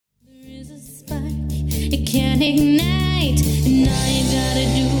can ignite, and all you gotta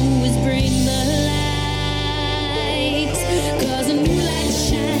do is bring the light, 'cause a new light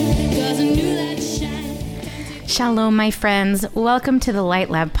shine, 'cause a new light shine. Shalom, my friends. Welcome to the Light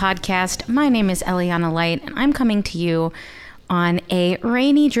Lab podcast. My name is Eliana Light, and I'm coming to you on a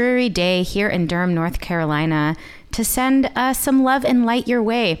rainy, dreary day here in Durham, North Carolina, to send some love and light your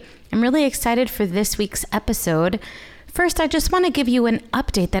way. I'm really excited for this week's episode. First, I just want to give you an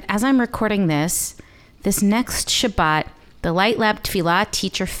update that as I'm recording this next Shabbat, the Light Lab Tefillah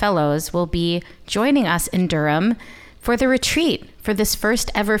Teacher Fellows will be joining us in Durham for the retreat, for this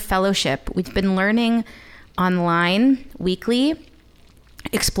first ever fellowship. We've been learning online weekly,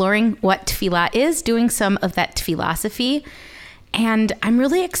 exploring what tefillah is, doing some of that tefillosophy. And I'm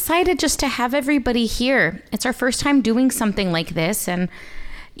really excited just to have everybody here. It's our first time doing something like this. And,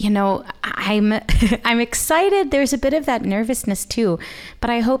 you know, I'm excited. There's a bit of that nervousness too. But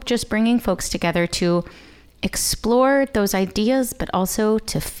I hope just bringing folks together to explore those ideas, but also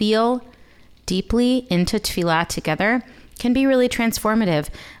to feel deeply into tefillah together can be really transformative.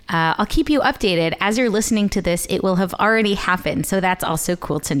 I'll keep you updated. As you're listening to this, it will have already happened. So that's also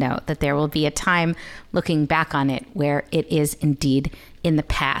cool to know that there will be a time looking back on it where it is indeed in the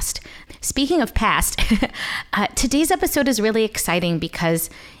past. Speaking of past, today's episode is really exciting because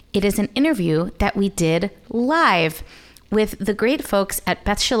it is an interview that we did live with the great folks at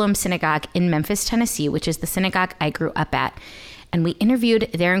Beth Shalom Synagogue in Memphis, Tennessee, which is the synagogue I grew up at. And we interviewed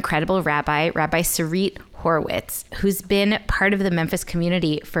their incredible Rabbi Sarit Horwitz, who's been part of the Memphis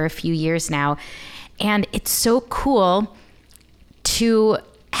community for a few years now. And it's so cool to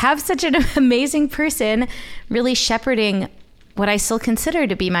have such an amazing person really shepherding what I still consider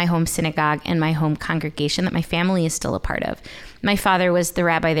to be my home synagogue and my home congregation that my family is still a part of. My father was the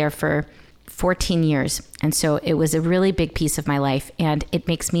rabbi there for 14 years. And so it was a really big piece of my life. And it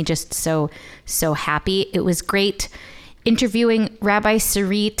makes me just so happy. It was great interviewing Rabbi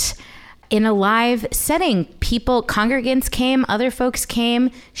Sarit in a live setting. People, congregants came, other folks came,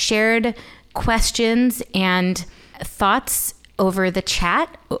 shared questions and thoughts over the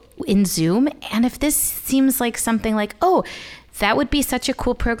chat in Zoom. And if this seems like something like, oh, that would be such a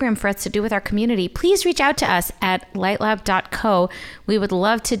cool program for us to do with our community, please reach out to us at lightlab.co. We would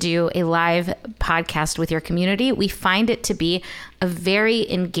love to do a live podcast with your community. We find it to be a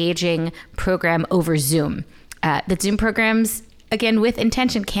very engaging program over Zoom. The Zoom programs, again, with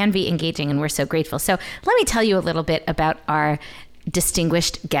intention, can be engaging, and we're so grateful. So let me tell you a little bit about our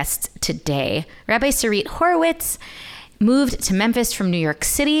distinguished guests today. Rabbi Sarit Horwitz moved to Memphis from New York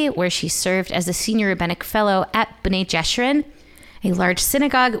City, where she served as a senior rabbinic fellow at B'nai Jeshurun, a large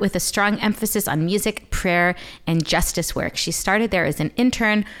synagogue with a strong emphasis on music, prayer, and justice work. She started there as an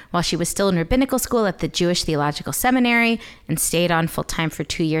intern while she was still in rabbinical school at the Jewish Theological Seminary and stayed on full-time for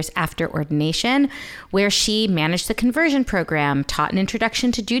 2 years after ordination, where she managed the conversion program, taught an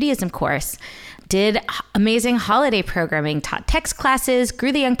introduction to Judaism course, did amazing holiday programming, taught text classes,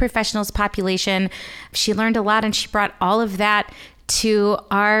 grew the young professionals population. She learned a lot, and she brought all of that to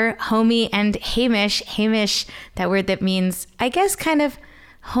our homie and Hamish, that word that means, I guess, kind of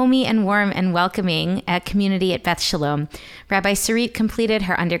homey and warm and welcoming community at Beth Shalom. Rabbi Sarit completed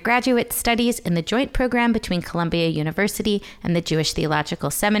her undergraduate studies in the joint program between Columbia University and the Jewish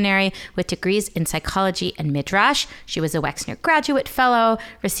Theological Seminary with degrees in psychology and midrash. She was a Wexner Graduate Fellow,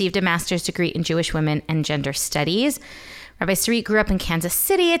 received a master's degree in Jewish women and gender studies. Rabbi Sarit grew up in Kansas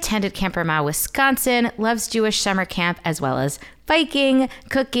City, attended Camp Ramah, Wisconsin, loves Jewish summer camp as well as biking,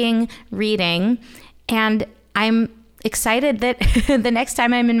 cooking, reading. And I'm excited that the next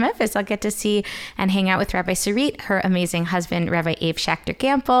time I'm in Memphis, I'll get to see and hang out with Rabbi Sarit, her amazing husband, Rabbi Abe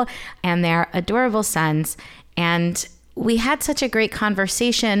Schachter-Gample, and their adorable sons. And we had such a great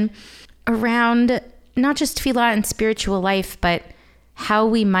conversation around not just tefillah and spiritual life, but how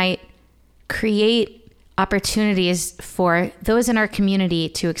we might create opportunities for those in our community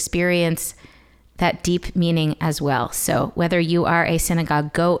to experience that deep meaning as well. So whether you are a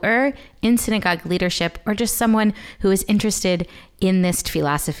synagogue goer, in synagogue leadership, or just someone who is interested in this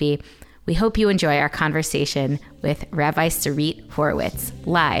philosophy, we hope you enjoy our conversation with Rabbi Sarit Horwitz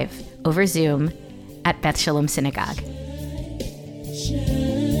live over Zoom at Beth Shalom Synagogue.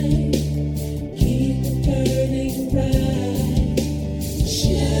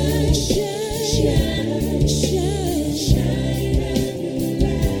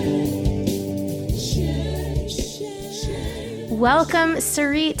 Welcome,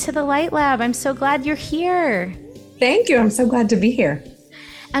 Sarit, to the Light Lab. I'm so glad you're here. Thank you. I'm so glad to be here.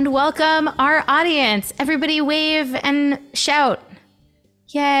 And welcome our audience. Everybody wave and shout.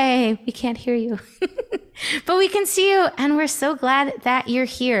 Yay, we can't hear you. But we can see you, and we're so glad that you're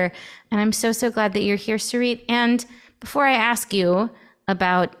here. And I'm so, so glad that you're here, Sarit. And before I ask you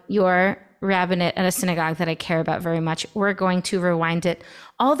about your rabbinate at a synagogue that I care about very much, we're going to rewind it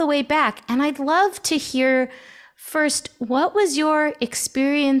all the way back. And I'd love to hear first, what was your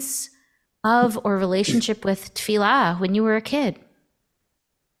experience of or relationship with tefillah when you were a kid?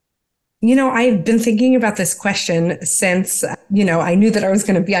 I've been thinking about this question since, I knew that I was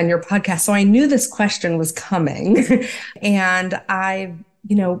going to be on your podcast. So I knew this question was coming. And I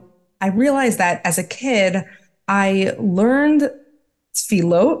realized that as a kid, I learned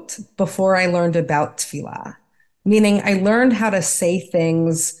tefillot before I learned about tefillah, meaning I learned how to say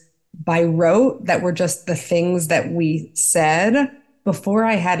things by rote that were just the things that we said before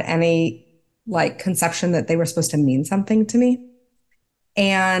I had any conception that they were supposed to mean something to me.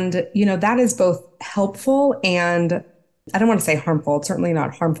 And, that is both helpful and I don't want to say harmful. It's certainly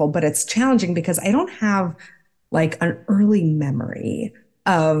not harmful, but it's challenging because I don't have an early memory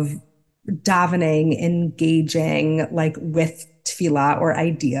of davening, engaging with tefillah or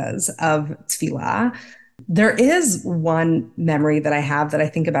ideas of tefillah. There is one memory that I have that I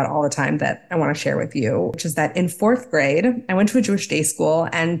think about all the time that I want to share with you, which is that in fourth grade, I went to a Jewish day school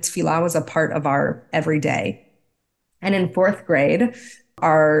and tefillah was a part of our everyday. And in fourth grade,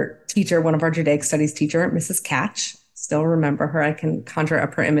 our teacher, one of our Judaic studies teacher, Mrs. Catch, still remember her. I can conjure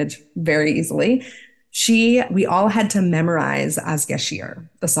up her image very easily. We all had to memorize Az Geshir,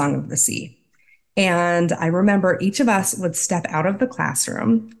 the Song of the Sea. And I remember each of us would step out of the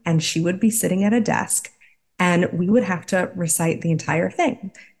classroom and she would be sitting at a desk and we would have to recite the entire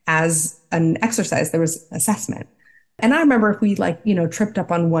thing as an exercise. There was assessment. And I remember if we tripped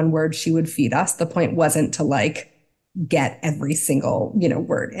up on one word, she would feed us. The point wasn't to get every single,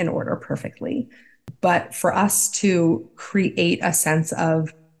 word in order perfectly. But for us to create a sense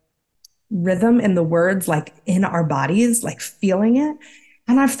of rhythm in the words, in our bodies, feeling it.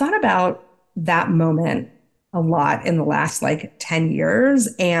 And I've thought about that moment a lot in the last 10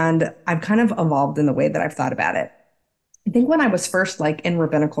 years. And I've kind of evolved in the way that I've thought about it. I think when I was first in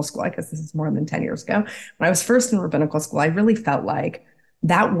rabbinical school, I guess this is more than 10 years ago, when I was first in rabbinical school, I really felt like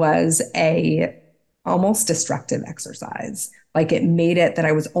that was a almost destructive exercise. It made it that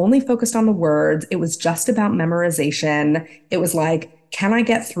I was only focused on the words. It was just about memorization. It was can I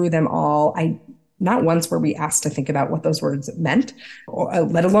get through them all? Not once were we asked to think about what those words meant, or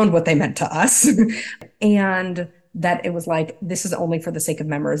let alone what they meant to us. And that it was this is only for the sake of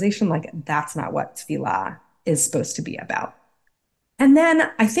memorization. That's not what tefillah is supposed to be about. And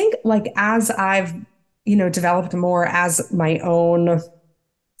then I think as I've, developed more as my own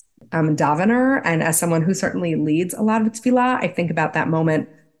davener and as someone who certainly leads a lot of tefillah, I think about that moment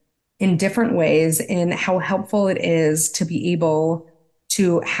in different ways in how helpful it is to be able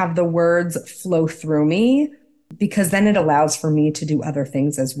to have the words flow through me, because then it allows for me to do other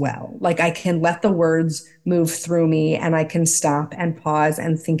things as well. I can let the words move through me and I can stop and pause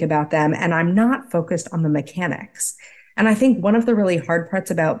and think about them. And I'm not focused on the mechanics. And I think one of the really hard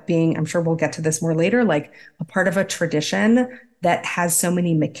parts about being, I'm sure we'll get to this more later, a part of a tradition that has so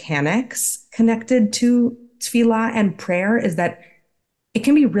many mechanics connected to tefillah and prayer is that it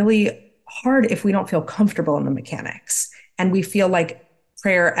can be really hard if we don't feel comfortable in the mechanics. And we feel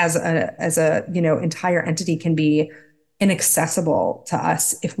prayer as a entire entity can be inaccessible to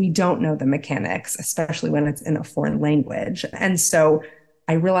us if we don't know the mechanics, especially when it's in a foreign language. And so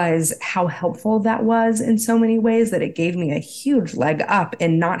I realize how helpful that was in so many ways, that it gave me a huge leg up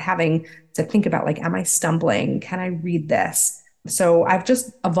in not having to think about am I stumbling? Can I read this? So I've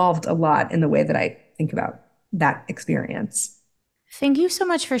just evolved a lot in the way that I think about that experience. Thank you so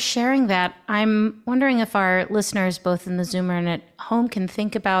much for sharing that. I'm wondering if our listeners, both in the Zoom and at home, can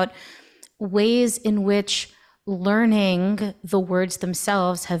think about ways in which learning the words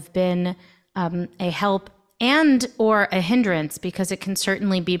themselves have been a help and or a hindrance, because it can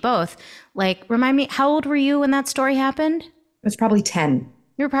certainly be both. Remind me, how old were you when that story happened? I was probably 10.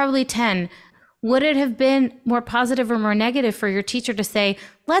 You were probably 10. Would it have been more positive or more negative for your teacher to say,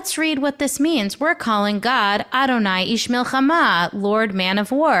 let's read what this means. We're calling God Adonai Ish Milchama, Lord Man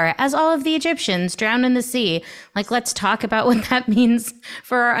of War, as all of the Egyptians drowned in the sea. Let's talk about what that means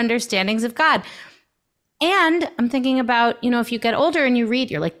for our understandings of God. And I'm thinking about, if you get older and you read,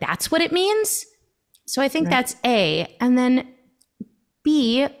 you're that's what it means? So I think that's A. And then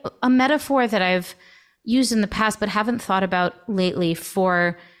B, a metaphor that I've used in the past but haven't thought about lately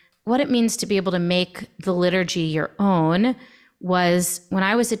for what it means to be able to make the liturgy your own was when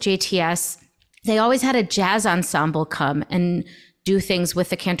I was at JTS, they always had a jazz ensemble come and do things with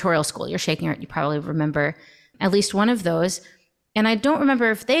the cantorial school. You're shaking your head. You probably remember at least one of those. And I don't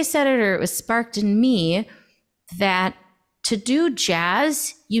remember if they said it or it was sparked in me that to do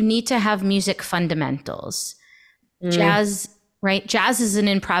jazz, you need to have music fundamentals. Jazz, right? Jazz is an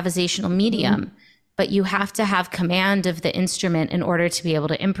improvisational medium, but you have to have command of the instrument in order to be able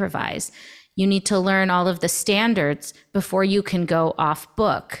to improvise. You need to learn all of the standards before you can go off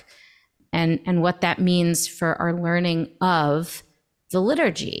book, and what that means for our learning of the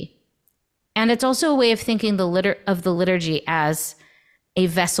liturgy. And it's also a way of thinking of the liturgy as a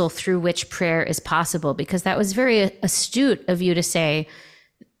vessel through which prayer is possible, because that was very astute of you to say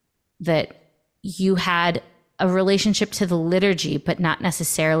that you had a relationship to the liturgy, but not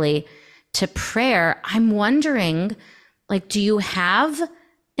necessarily to prayer. I'm wondering, like, do you have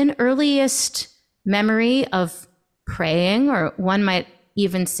an earliest memory of praying, or one might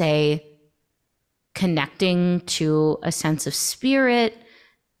even say connecting to a sense of spirit,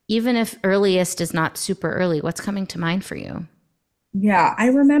 even if earliest is not super early? What's coming to mind for you? Yeah, I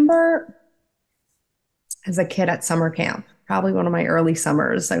remember as a kid at summer camp, probably one of my early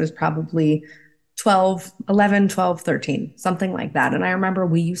summers. I was probably 11, 12, 13, something like that. And I remember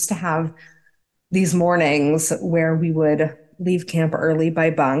we used to have these mornings where we would leave camp early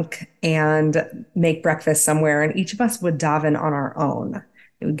by bunk and make breakfast somewhere, and each of us would daven on our own.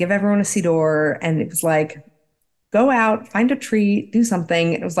 It would give everyone a siddur, and it was like, go out, find a tree, do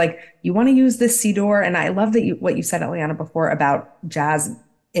something. It was like, you want to use this siddur. And I love that what you said, Eliana, before about jazz.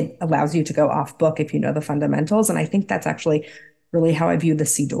 It allows you to go off book if you know the fundamentals. And I think that's actually really how I view the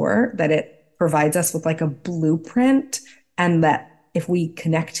siddur, that it provides us with like a blueprint, and that if we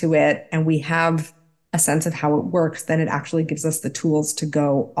connect to it and we have a sense of how it works, then it actually gives us the tools to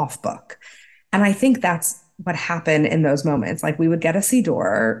go off book. And I think that's what happened in those moments. Like, we would get a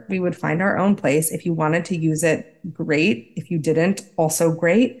siddur, we would find our own place. If you wanted to use it, great. If you didn't, also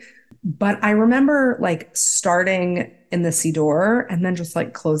great. But I remember like starting in the siddur and then just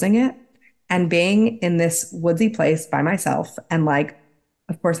like closing it and being in this woodsy place by myself. And like,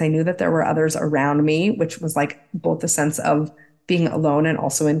 of course, I knew that there were others around me, which was like both the sense of being alone and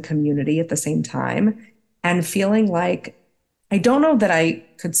also in community at the same time. And feeling like, I don't know that I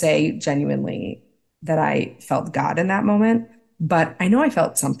could say genuinely that I felt God in that moment, but I know I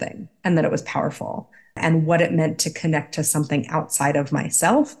felt something, and that it was powerful, and what it meant to connect to something outside of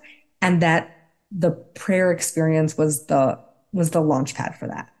myself. And that the prayer experience was the launch pad for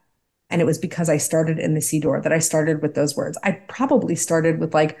that. And it was because I started in the siddur that I started with those words. I probably started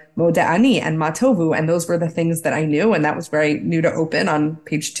with like Moda Ani and Matovu, and those were the things that I knew. And that was where I knew to open on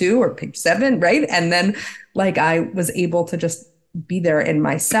page 2 or page 7, right? And then like I was able to just be there in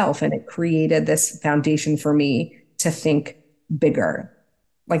myself, and it created this foundation for me to think bigger.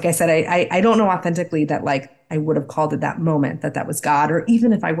 Like I said, I don't know authentically that like I would have called it that moment that was God, or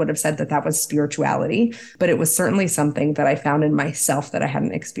even if I would have said that was spirituality, but it was certainly something that I found in myself that I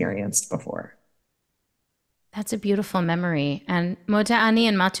hadn't experienced before. That's a beautiful memory. And Mota Ani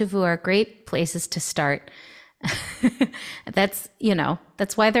and Matuvu are great places to start. That's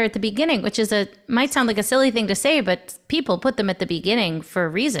why they're at the beginning, which might sound like a silly thing to say, but people put them at the beginning for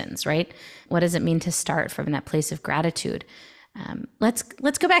reasons, right? What does it mean to start from that place of gratitude? Let's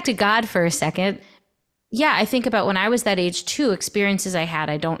go back to God for a second. Yeah, I think about when I was that age too, experiences I had.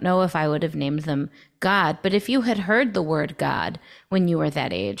 I don't know if I would have named them God, but if you had heard the word God when you were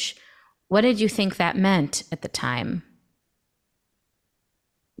that age, what did you think that meant at the time?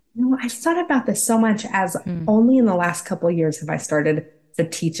 I've thought about this so much, as only in the last couple of years have I started to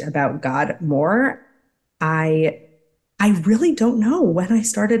teach about God more. I really don't know when I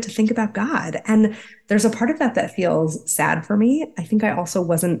started to think about God. And there's a part of that feels sad for me. I think I also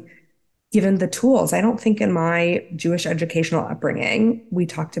wasn't given the tools. I don't think in my Jewish educational upbringing, we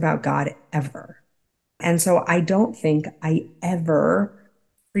talked about God ever. And so I don't think I ever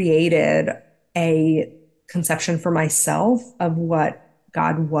created a conception for myself of what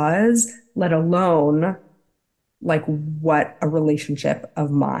God was, let alone like what a relationship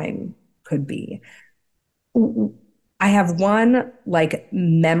of mine could be. I have one like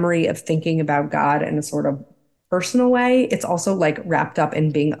memory of thinking about God in a sort of personal way. It's also like wrapped up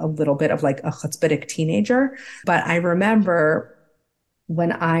in being a little bit of like a chutzpahdik teenager. But I remember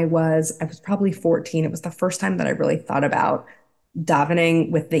when I was probably 14, it was the first time that I really thought about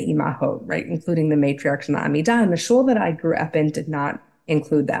davening with the imahot, right? Including the matriarchs and the Amidah. And the shul that I grew up in did not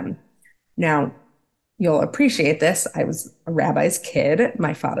include them. Now, you'll appreciate this. I was a rabbi's kid.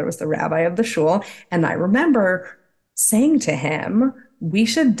 My father was the rabbi of the shul. And I remember saying to him, we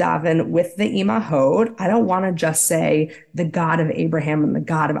should daven with the imahot. I don't want to just say the God of Abraham and the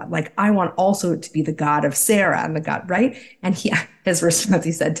God of, like, I want also to be the God of Sarah and the God, right? And his response,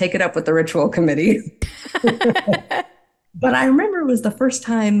 he said, take it up with the ritual committee. But I remember it was the first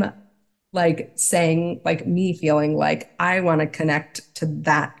time like saying, like me feeling like I want to connect to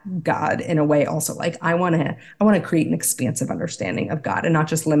that God in a way also. Like I want to create an expansive understanding of God and not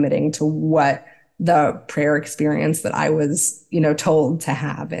just limiting to what the prayer experience that I was, told to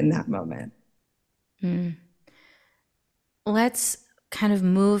have in that moment. Mm. Let's kind of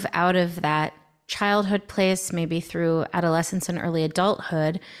move out of that childhood place, maybe through adolescence and early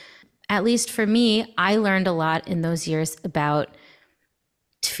adulthood. At least for me, I learned a lot in those years about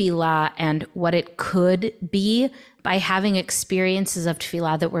tefillah and what it could be by having experiences of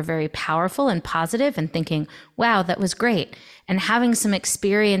tefillah that were very powerful and positive and thinking, wow, that was great. And having some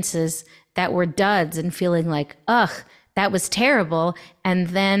experiences that were duds and feeling like, ugh, that was terrible. And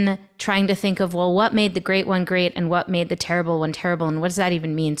then trying to think of, well, what made the great one great and what made the terrible one terrible? And what does that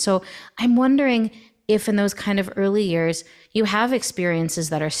even mean? So I'm wondering if in those kind of early years, you have experiences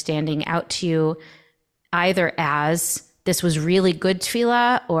that are standing out to you either as this was really good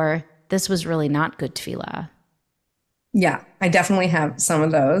tefillah or this was really not good tefillah. Yeah, I definitely have some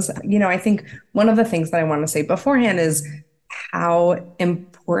of those. I think one of the things that I want to say beforehand is how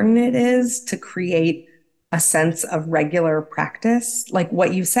important it is to create a sense of regular practice. Like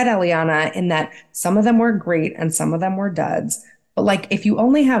what you said, Eliana, in that some of them were great and some of them were duds. But like if you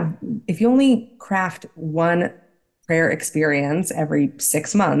only craft one prayer experience every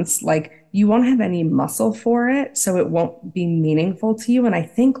 6 months, like you won't have any muscle for it. So it won't be meaningful to you. And I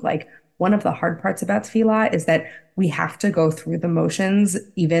think like one of the hard parts about tefillah is that we have to go through the motions,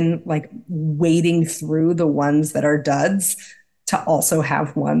 even like wading through the ones that are duds to also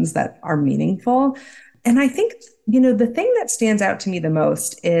have ones that are meaningful. And I think, the thing that stands out to me the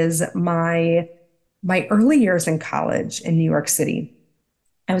most is my early years in college in New York City.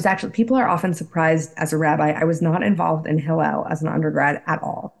 People are often surprised as a rabbi, I was not involved in Hillel as an undergrad at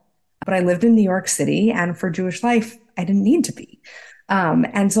all. But I lived in New York City, and for Jewish life, I didn't need to be.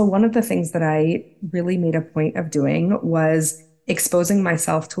 And so one of the things that I really made a point of doing was exposing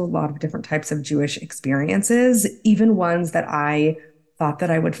myself to a lot of different types of Jewish experiences, even ones that I thought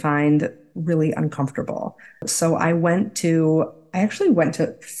that I would find really uncomfortable. So I actually went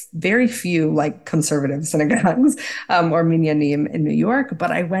to very few like conservative synagogues or minyanim in New York,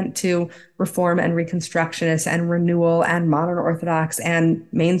 but I went to Reform and Reconstructionist and Renewal and Modern Orthodox and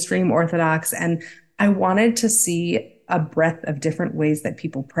Mainstream Orthodox. And I wanted to see a breadth of different ways that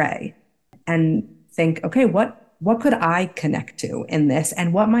people pray and think, okay, what could I connect to in this?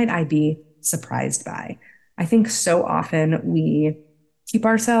 And what might I be surprised by? I think so often we keep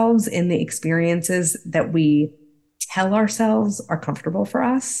ourselves in the experiences that we tell ourselves are comfortable for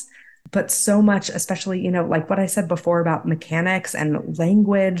us. But so much, especially, like what I said before about mechanics and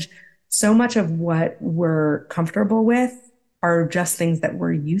language, so much of what we're comfortable with are just things that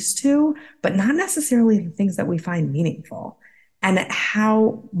we're used to, but not necessarily the things that we find meaningful. And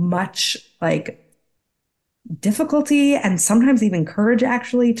how much like difficulty and sometimes even courage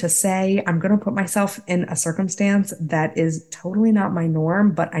actually to say, I'm going to put myself in a circumstance that is totally not my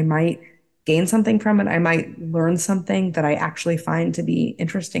norm, but I might gain something from it. I might learn something that I actually find to be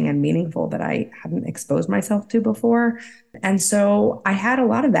interesting and meaningful that I hadn't exposed myself to before. And so I had a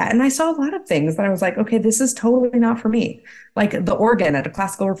lot of that. And I saw a lot of things that I was like, okay, this is totally not for me. Like the organ at a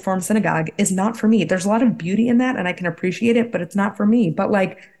classical Reform synagogue is not for me. There's a lot of beauty in that and I can appreciate it, but it's not for me. But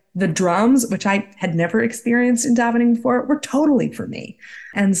like the drums, which I had never experienced in davening before, were totally for me.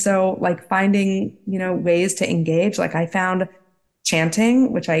 And so like finding, ways to engage, like I found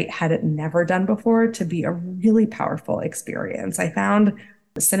chanting, which I had never done before, to be a really powerful experience. I found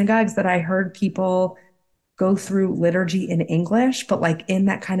synagogues that I heard people go through liturgy in English, but like in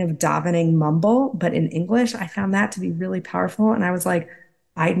that kind of davening mumble, but in English, I found that to be really powerful. And I was like,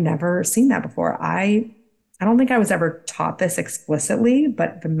 I'd never seen that before. I don't think I was ever taught this explicitly,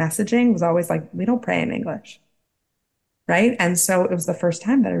 but the messaging was always like, we don't pray in English. Right. And so it was the first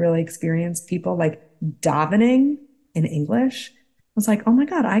time that I really experienced people like davening in English. I was like, oh my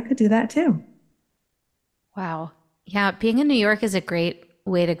God, I could do that too. Wow. Yeah. Being in New York is a great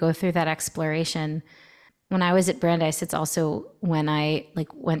way to go through that exploration. When I was at Brandeis, it's also when I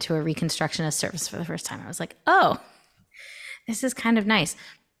went to a Reconstructionist service for the first time. I was like, oh, this is kind of nice.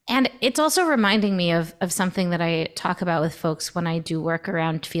 And it's also reminding me of something that I talk about with folks when I do work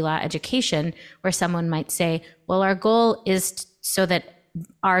around tefillah education, where someone might say, well, our goal is so that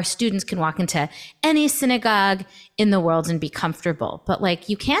our students can walk into any synagogue in the world and be comfortable. But like,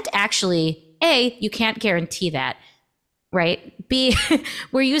 you can't actually, A, you can't guarantee that, right? B,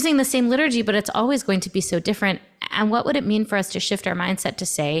 we're using the same liturgy, but it's always going to be so different. And what would it mean for us to shift our mindset to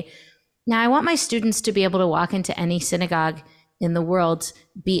say, now I want my students to be able to walk into any synagogue in the world,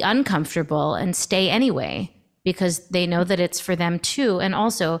 be uncomfortable and stay anyway, because they know that it's for them too. And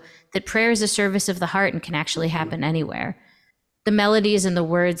also that prayer is a service of the heart and can actually happen anywhere. The melodies and the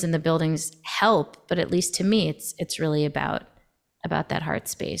words and the buildings help, but at least to me, it's really about that heart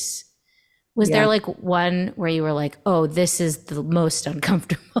space. Was there like one where you were like, oh, this is the most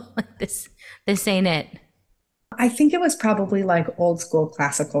uncomfortable? Like this ain't it? I think it was probably like old school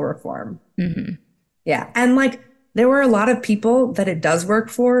classical reform. Mm-hmm. Yeah. And like there were a lot of people that it does work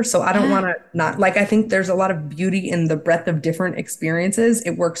for. So I don't want to not like, I think there's a lot of beauty in the breadth of different experiences.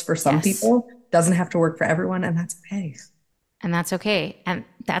 It works for some people, doesn't have to work for everyone. And that's okay. And that's okay. And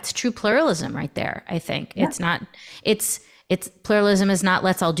that's true pluralism right there. I think it's pluralism is not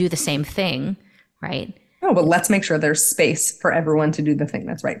let's all do the same thing, right? Oh, but let's make sure there's space for everyone to do the thing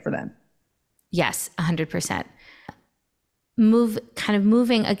that's right for them. Yes, 100%.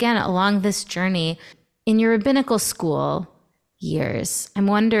 Moving again along this journey in your rabbinical school years, I'm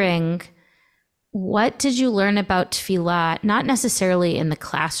wondering, what did you learn about tefillah, not necessarily in the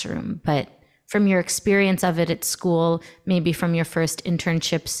classroom, but from your experience of it at school, maybe from your first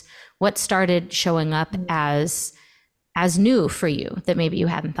internships, what started showing up as new for you that maybe you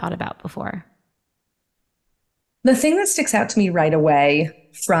hadn't thought about before? The thing that sticks out to me right away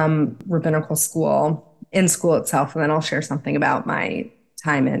from rabbinical school, in school itself, and then I'll share something about my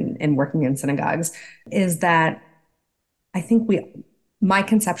time in working in synagogues, is that I think my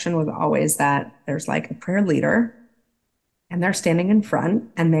conception was always that there's like a prayer leader and they're standing in front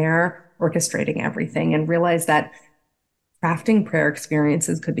and they're orchestrating everything, and realize that crafting prayer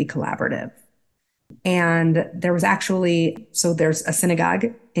experiences could be collaborative. And there was actually, so there's a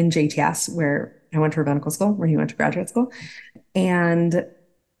synagogue in JTS where I went to rabbinical school, where he went to graduate school. And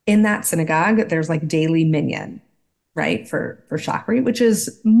in that synagogue, there's like daily minyan, right, for Shachri, which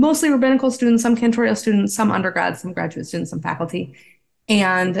is mostly rabbinical students, some cantorial students, some undergrads, some graduate students, some faculty.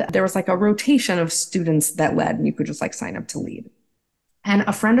 And there was like a rotation of students that led, and you could just like sign up to lead. And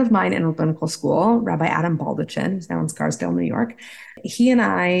a friend of mine in rabbinical school, Rabbi Adam Baldachin, who's now in Scarsdale, New York, he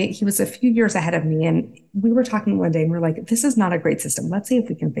was a few years ahead of me. And we were talking one day and we're like, this is not a great system. Let's see if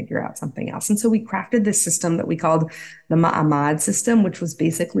we can figure out something else. And so we crafted this system that we called the Ma'amad system, which was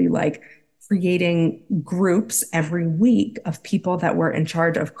basically like creating groups every week of people that were in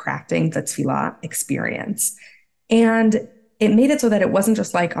charge of crafting the tefillah experience. And it made it so that it wasn't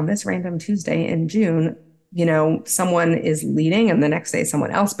just like on this random Tuesday in June, someone is leading and the next day someone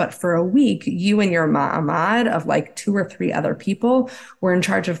else. But for a week, you and your ma'amad of like 2 or 3 other people were in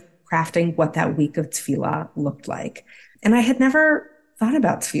charge of crafting what that week of tefillah looked like. And I had never thought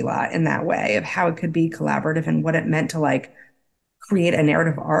about tefillah in that way, of how it could be collaborative and what it meant to like create a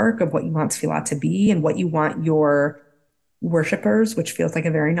narrative arc of what you want tefillah to be and what you want your worshipers, which feels like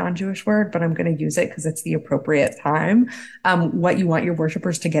a very non-Jewish word, but I'm going to use it because it's the appropriate time, what you want your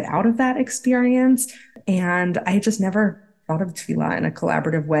worshipers to get out of that experience. And I just never thought of tefillah in a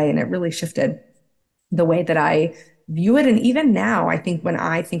collaborative way. And it really shifted the way that I view it. And even now, I think when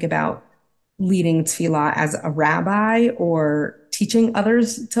I think about leading tefillah as a rabbi or teaching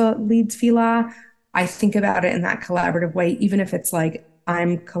others to lead tefillah, I think about it in that collaborative way, even if it's like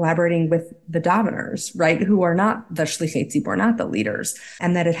I'm collaborating with the daveners, right, who are not the shlichei tzibor, not the leaders,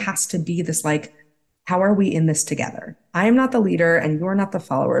 and that it has to be this like, how are we in this together? I am not the leader and you're not the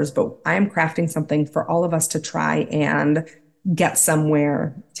followers, but I am crafting something for all of us to try and get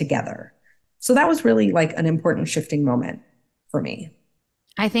somewhere together. So that was really like an important shifting moment for me.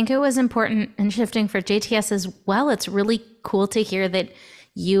 I think it was important and shifting for JTS as well. It's really cool to hear that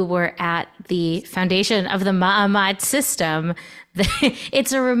you were at the foundation of the Ma'amad system.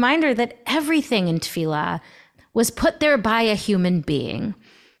 It's a reminder that everything in tefillah was put there by a human being,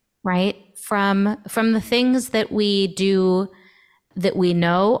 right? From the things that we do that we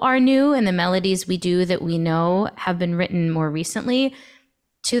know are new and the melodies we do that we know have been written more recently,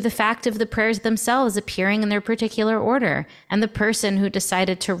 to the fact of the prayers themselves appearing in their particular order, and the person who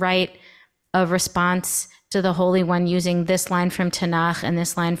decided to write a response to the Holy One using this line from Tanakh and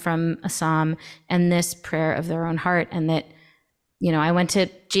this line from a Psalm and this prayer of their own heart. And that, I went to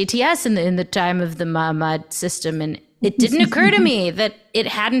GTS in the time of the Ma'amad system, and it didn't occur to me that it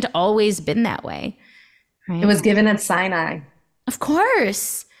hadn't always been that way. Right? It was given at Sinai. Of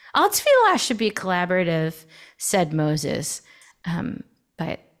course. All tefillah should be collaborative, said Moses.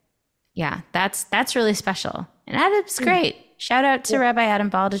 But yeah, that's really special. And Adam's great. Shout out to Rabbi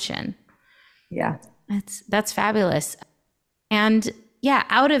Adam Baldachin. Yeah. That's fabulous. And yeah,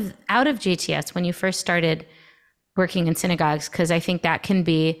 out of JTS, when you first started working in synagogues, because I think that can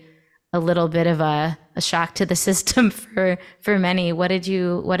be a little bit of a shock to the system for many. What did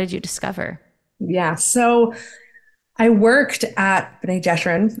you discover? Yeah. So I worked at B'nai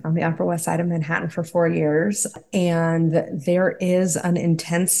Jeshurun on the Upper West Side of Manhattan for 4 years, and there is an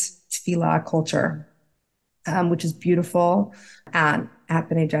intense tefillah culture, which is beautiful at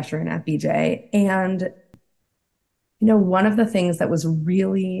B'nai Jeshurun at BJ. And one of the things that was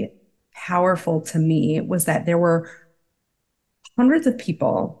really powerful to me was that there were hundreds of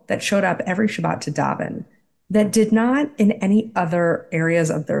people that showed up every Shabbat to daven that did not, in any other areas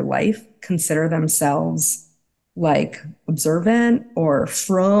of their life, consider themselves like observant or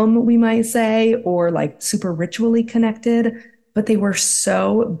from, we might say, or like super ritually connected, but they were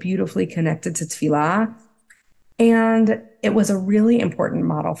so beautifully connected to tefillah. And it was a really important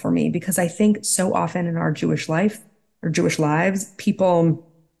model for me because I think so often in our Jewish life or Jewish lives, people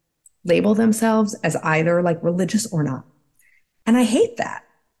label themselves as either like religious or not. And I hate that.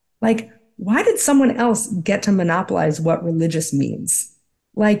 Like, why did someone else get to monopolize what religious means?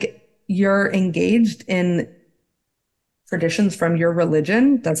 Like, you're engaged in traditions from your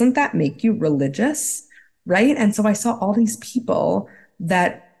religion. Doesn't that make you religious? Right? And so I saw all these people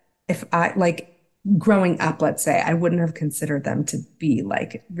that if I like growing up, let's say, I wouldn't have considered them to be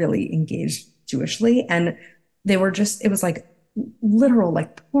like really engaged Jewishly. And they were just, it was like literal,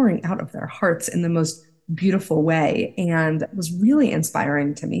 like pouring out of their hearts in the most beautiful way. And it was really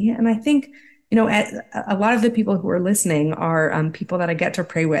inspiring to me. And I think, a lot of the people who are listening are people that I get to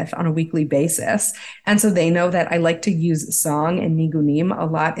pray with on a weekly basis. And so they know that I like to use song and nigunim a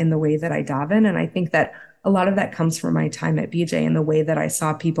lot in the way that I daven. And I think that a lot of that comes from my time at BJ and the way that I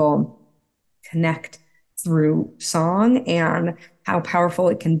saw people connect through song and how powerful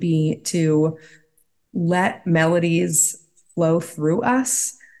it can be to let melodies flow through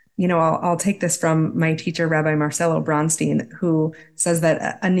us. I'll take this from my teacher, Rabbi Marcelo Bronstein, who says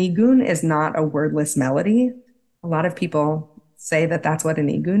that a nigun is not a wordless melody. A lot of people say that that's what a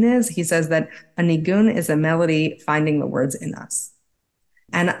nigun is. He says that a nigun is a melody finding the words in us.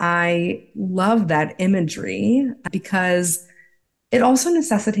 And I love that imagery because it also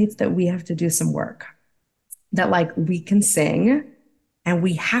necessitates that we have to do some work, that like we can sing and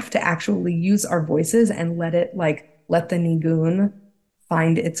we have to actually use our voices and let the nigun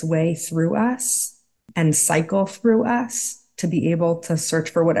find its way through us and cycle through us to be able to search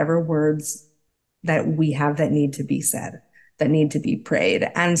for whatever words that we have that need to be said, that need to be prayed.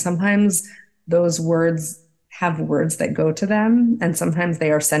 And sometimes those words have words that go to them. And sometimes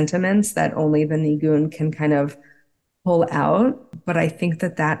they are sentiments that only the nigun can kind of pull out. But I think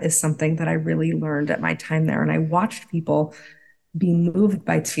that that is something that I really learned at my time there. And I watched people be moved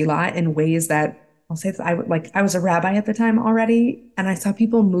by tefillah in ways that I'll say that I was a rabbi at the time already, and I saw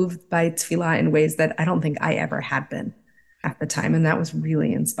people moved by tefillah in ways that I don't think I ever had been at the time. And that was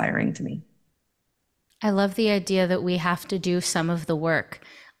really inspiring to me. I love the idea that we have to do some of the work.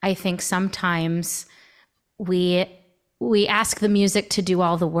 I think sometimes we ask the music to do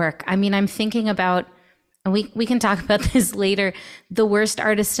all the work. I mean, I'm thinking about, and we can talk about this later, the worst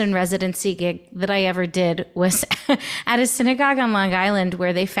artist in residency gig that I ever did was at a synagogue on Long Island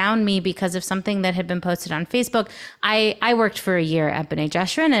where they found me because of something that had been posted on Facebook. I worked for a year at B'nai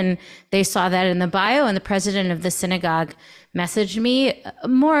Jeshurun and they saw that in the bio, and the president of the synagogue messaged me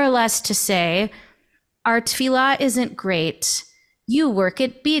more or less to say, our tefillah isn't great. You work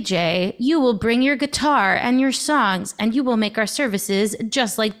at BJ. You will bring your guitar and your songs and you will make our services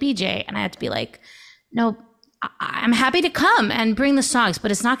just like BJ. And I had to be like, no, I'm happy to come and bring the songs,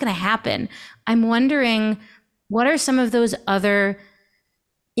 but it's not going to happen. I'm wondering, what are some of those other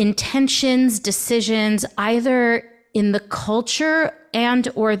intentions, decisions, either in the culture and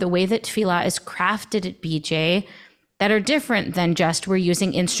or the way that tefillah is crafted at BJ that are different than just we're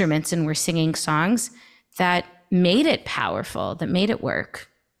using instruments and we're singing songs that made it powerful, that made it work?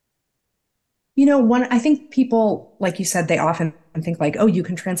 I think people, like you said, they often think like, oh, you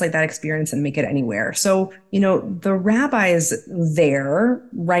can translate that experience and make it anywhere. So, the rabbis there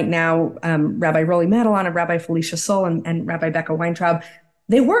right now, Rabbi Rolly Madelon and Rabbi Felicia Soul and Rabbi Becca Weintraub,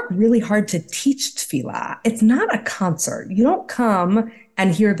 they work really hard to teach tefillah. It's not a concert. You don't come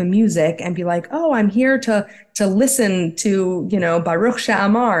and hear the music and be like, oh, I'm here to listen to, Baruch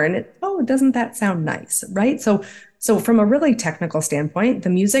She'amar. And doesn't that sound nice? Right. So from a really technical standpoint, the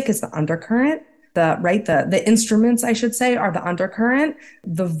music is the undercurrent. The instruments, I should say, are the undercurrent.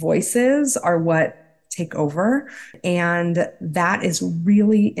 The voices are what take over. And that is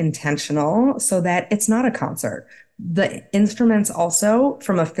really intentional so that it's not a concert. The instruments also,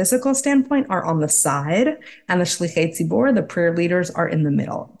 from a physical standpoint, are on the side, and the shlichei tzibur, the prayer leaders, are in the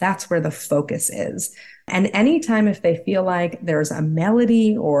middle. That's where the focus is. And anytime if they feel like there's a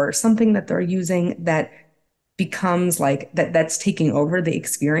melody or something that they're using that becomes like that's taking over the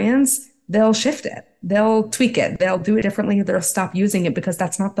experience, they'll shift it, they'll tweak it, they'll do it differently, they'll stop using it because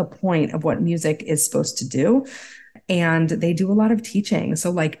that's not the point of what music is supposed to do. And they do a lot of teaching. So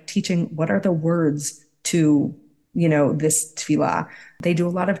like teaching what are the words to, this tefillah. They do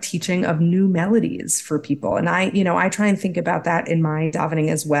a lot of teaching of new melodies for people. And I try and think about that in my davening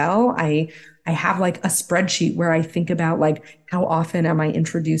as well. I have like a spreadsheet where I think about like how often am I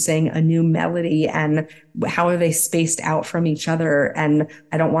introducing a new melody and how are they spaced out from each other? And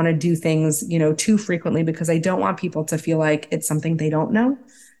I don't want to do things, too frequently because I don't want people to feel like it's something they don't know.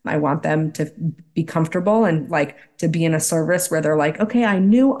 I want them to be comfortable and like to be in a service where they're like, okay, I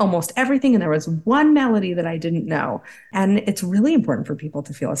knew almost everything and there was one melody that I didn't know. And it's really important for people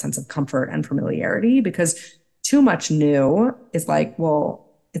to feel a sense of comfort and familiarity because too much new is like, well,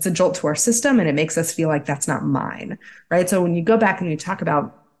 it's a jolt to our system and it makes us feel like that's not mine, right? So when you go back and you talk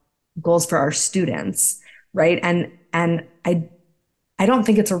about goals for our students, right? And I don't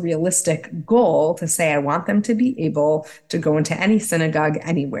think it's a realistic goal to say I want them to be able to go into any synagogue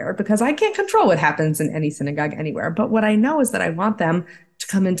anywhere because I can't control what happens in any synagogue anywhere. But what I know is that I want them to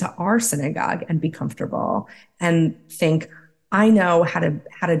come into our synagogue and be comfortable and think, I know how to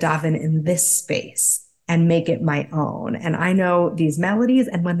daven in this space and make it my own. And I know these melodies.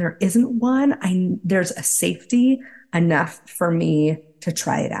 And when there isn't one, there's a safety enough for me to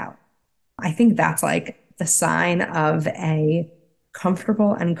try it out. I think that's like the sign of a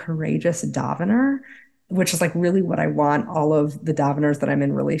comfortable and courageous davener, which is like really what I want all of the daveners that I'm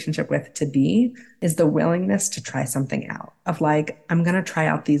in relationship with to be, is the willingness to try something out of like, I'm going to try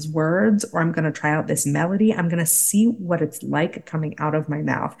out these words or I'm going to try out this melody. I'm going to see what it's like coming out of my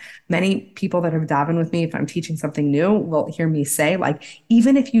mouth. Many people that have davened with me, if I'm teaching something new, will hear me say like,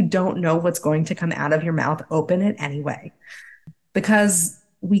 even if you don't know what's going to come out of your mouth, open it anyway, because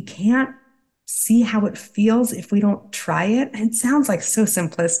we can't see how it feels if we don't try it. It sounds like so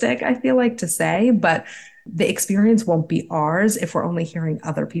simplistic, I feel like to say, but the experience won't be ours if we're only hearing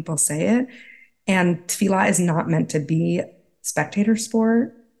other people say it. And tefillah is not meant to be spectator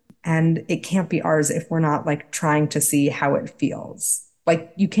sport. And it can't be ours if we're not like trying to see how it feels.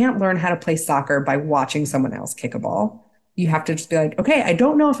 Like you can't learn how to play soccer by watching someone else kick a ball. You have to just be like, okay, I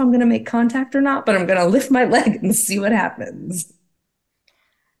don't know if I'm going to make contact or not, but I'm going to lift my leg and see what happens.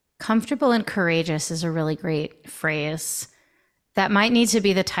 Comfortable and courageous is a really great phrase. That might need to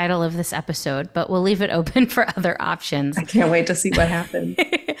be the title of this episode, but we'll leave it open for other options. I can't wait to see what happens.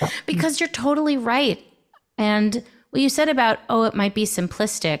 Because you're totally right. And what you said about, it might be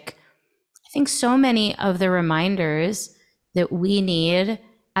simplistic. I think so many of the reminders that we need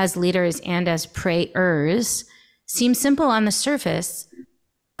as leaders and as prayers seem simple on the surface,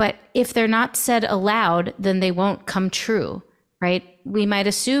 but if they're not said aloud, then they won't come true. Right? We might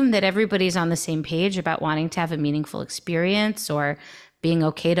assume that everybody's on the same page about wanting to have a meaningful experience or being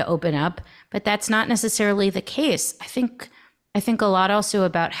okay to open up, but that's not necessarily the case. I think a lot also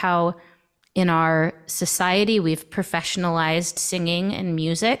about how in our society we've professionalized singing and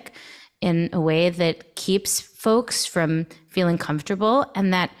music in a way that keeps folks from feeling comfortable,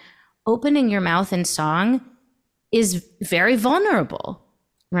 and that opening your mouth in song is very vulnerable,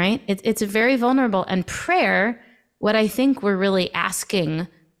 right? It's very vulnerable. And prayer, what I think we're really asking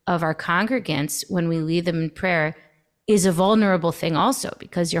of our congregants when we lead them in prayer is a vulnerable thing also,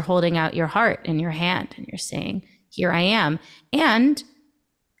 because you're holding out your heart and your hand and you're saying, here I am. And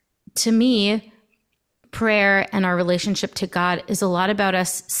to me, prayer and our relationship to God is a lot about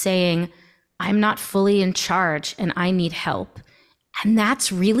us saying, I'm not fully in charge and I need help. And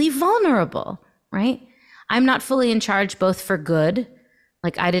that's really vulnerable, right? I'm not fully in charge both for good.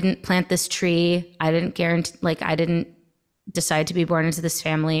 Like I didn't plant this tree. I didn't guarantee, like I didn't decide to be born into this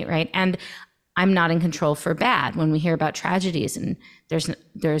family, right? And I'm not in control for bad when we hear about tragedies and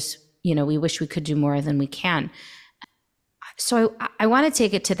there's, we wish we could do more than we can. So I want to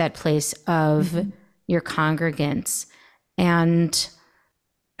take it to that place of your congregants. And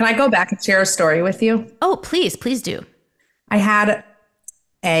can I go back and share a story with you? Oh, please do. I had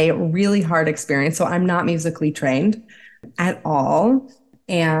a really hard experience. So I'm not musically trained at all.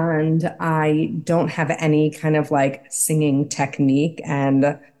 And I don't have any kind of like singing technique.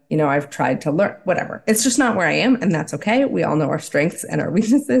 And, I've tried to learn, whatever. It's just not where I am. And that's okay. We all know our strengths and our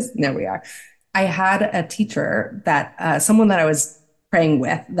weaknesses. And there we are. I had a teacher that, someone that I was praying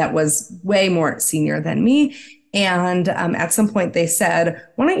with that was way more senior than me. And at some point they said,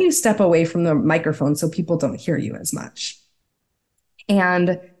 why don't you step away from the microphone so people don't hear you as much?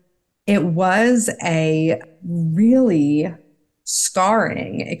 And it was a really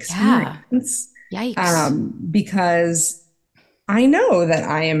scarring experience. Yeah. Yikes. Because I know that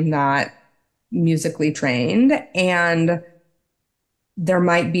I am not musically trained and there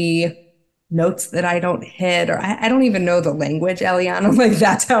might be notes that I don't hit, or I don't even know the language, Eliana. Like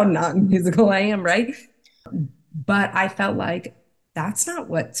that's how non-musical I am, right? But I felt like that's not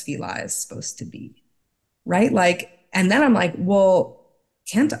what tefillah is supposed to be, right? Like, and then I'm like, well,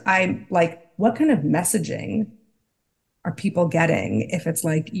 can't I, like, what kind of messaging are people getting if it's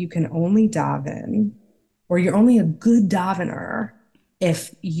like you can only daven, or you're only a good davener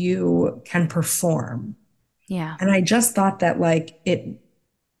if you can perform? Yeah. And I just thought that like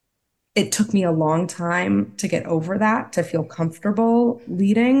it took me a long time to get over that, to feel comfortable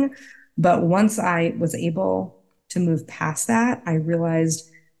leading. But once I was able to move past that, I realized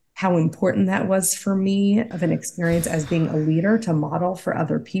how important that was for me of an experience as being a leader, to model for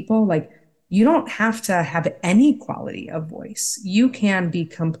other people. Like, you don't have to have any quality of voice. You can be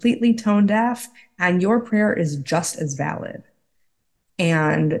completely tone deaf and your prayer is just as valid.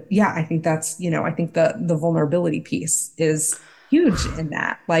 And yeah, I think that's, I think the vulnerability piece is huge in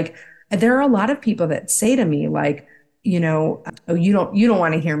that. Like, there are a lot of people that say to me, like, oh, you don't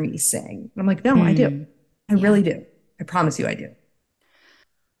want to hear me sing. And I'm like, no, I do. I really do. I promise you I do.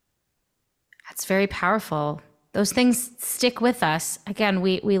 That's very powerful. Those things stick with us. Again,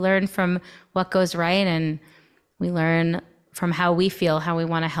 we learn from what goes right, and we learn from how we feel, how we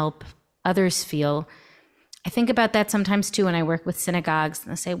want to help others feel. I think about that sometimes too when I work with synagogues,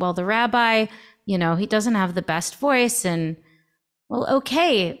 and they say, well, the rabbi, he doesn't have the best voice. And well,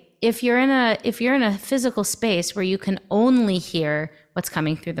 okay, if you're in a physical space where you can only hear what's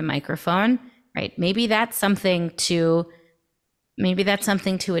coming through the microphone, right? Maybe that's something to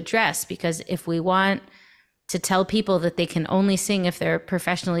address, because if we want to tell people that they can only sing if they're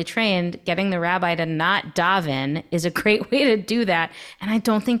professionally trained, getting the rabbi to not daven is a great way to do that. And I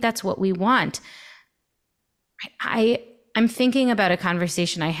don't think that's what we want. I'm thinking about a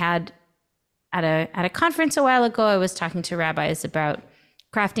conversation I had at a conference a while ago. I was talking to rabbis about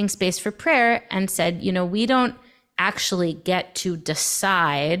crafting space for prayer and said, we don't actually get to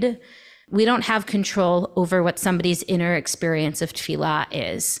decide. We don't have control over what somebody's inner experience of tefillah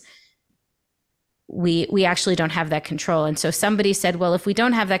is. We actually don't have that control. And so somebody said, well, if we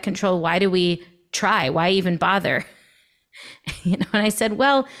don't have that control, why do we try? Why even bother? And I said,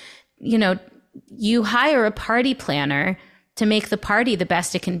 well, you hire a party planner to make the party the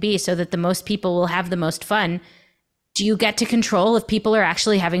best it can be so that the most people will have the most fun. Do you get to control if people are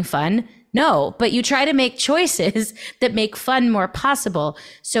actually having fun? No, but you try to make choices that make fun more possible.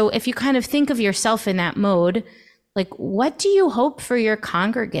 So if you kind of think of yourself in that mode, like, what do you hope for your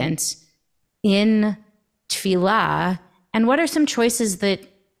congregants in tefillah? And what are some choices that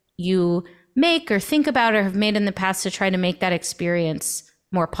you make or think about or have made in the past to try to make that experience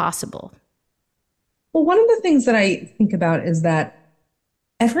more possible? Well, one of the things that I think about is that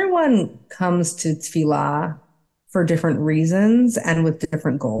everyone comes to tefillah for different reasons and with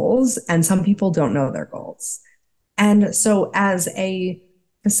different goals, and some people don't know their goals. And so as a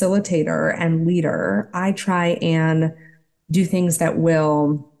facilitator and leader, I try and do things that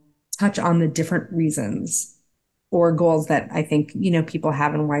will touch on the different reasons or goals that I think, people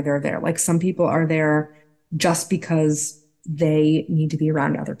have and why they're there. Like, some people are there just because they need to be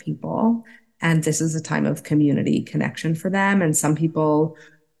around other people, and this is a time of community connection for them. And some people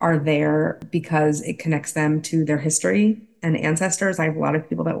are there because it connects them to their history and ancestors. I have a lot of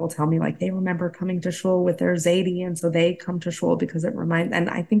people that will tell me, like, they remember coming to shul with their Zaidi, and so they come to shul because it reminds, and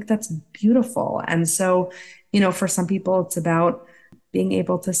I think that's beautiful. And so, for some people, it's about being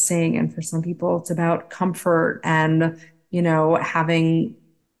able to sing, and for some people, it's about comfort and, being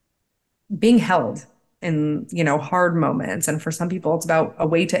held in, hard moments. And for some people, it's about a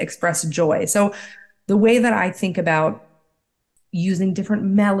way to express joy. So the way that I think about using different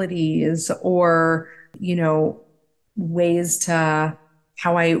melodies or, ways to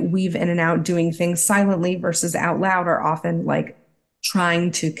how I weave in and out doing things silently versus out loud are often like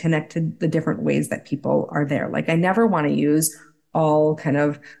trying to connect to the different ways that people are there. Like, I never want to use all kind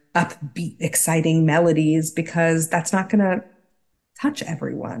of upbeat, exciting melodies, because that's not going to touch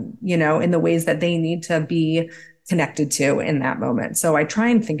everyone, in the ways that they need to be connected to in that moment. So I try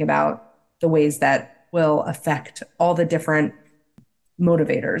and think about the ways that will affect all the different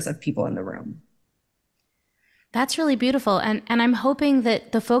motivators of people in the room. That's really beautiful. And I'm hoping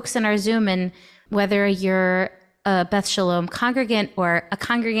that the folks in our Zoom, and whether you're a Beth Shalom congregant or a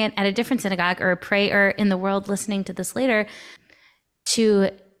congregant at a different synagogue or a prayer in the world listening to this later,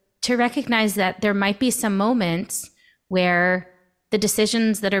 to recognize that there might be some moments where the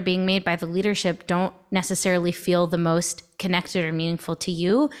decisions that are being made by the leadership don't necessarily feel the most connected or meaningful to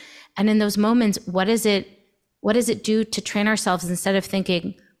you. And in those moments, what does it do to train ourselves, instead of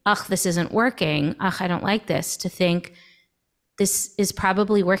thinking, ugh, this isn't working, ugh, I don't like this, to think, this is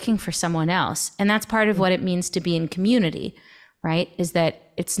probably working for someone else. And that's part of what it means to be in community, right? Is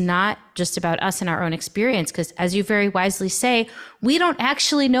that it's not just about us and our own experience. Because as you very wisely say, we don't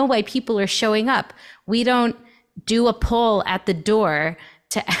actually know why people are showing up. We don't do a poll at the door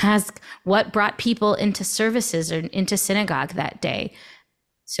to ask what brought people into services or into synagogue that day.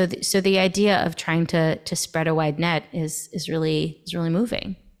 So the idea of trying to spread a wide net is really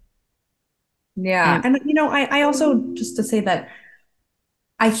moving. Yeah. And, I also, just to say that,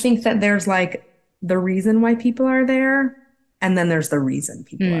 I think that there's like the reason why people are there, and then there's the reason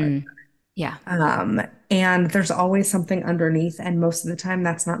people are there. Yeah. And there's always something underneath. And most of the time,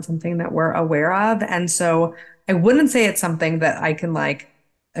 that's not something that we're aware of. And so I wouldn't say it's something that I can like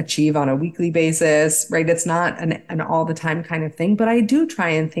achieve on a weekly basis, right? It's not an all the time kind of thing, but I do try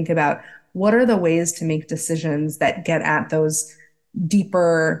and think about what are the ways to make decisions that get at those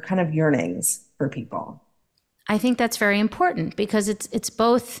deeper kind of yearnings for people. I think that's very important because it's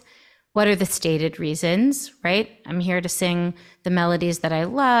both what are the stated reasons, right? I'm here to sing the melodies that I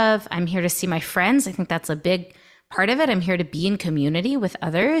love. I'm here to see my friends. I think that's a big part of it. I'm here to be in community with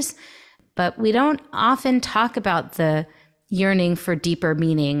others. But we don't often talk about the yearning for deeper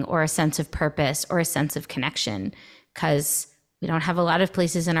meaning or a sense of purpose or a sense of connection because we don't have a lot of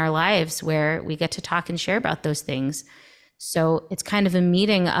places in our lives where we get to talk and share about those things. So it's kind of a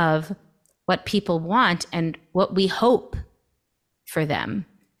meeting of what people want and what we hope for them,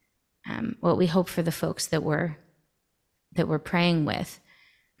 what we hope for the folks that we're praying with.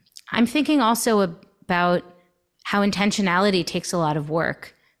 I'm thinking also about how intentionality takes a lot of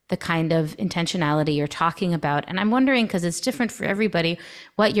work, the kind of intentionality you're talking about. And I'm wondering, because it's different for everybody,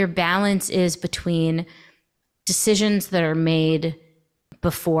 what your balance is between decisions that are made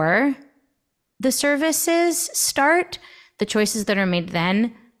before the services start, the choices that are made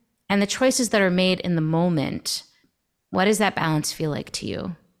then, and the choices that are made in the moment. What does that balance feel like to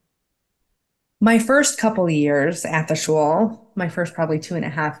you? My first couple of years at the shul, my first probably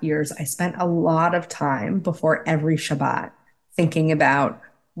 2.5 years, I spent a lot of time before every Shabbat thinking about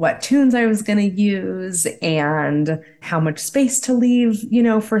what tunes I was going to use and how much space to leave,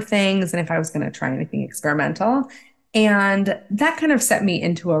 for things, and if I was going to try anything experimental. And that kind of set me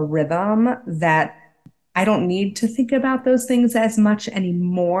into a rhythm that I don't need to think about those things as much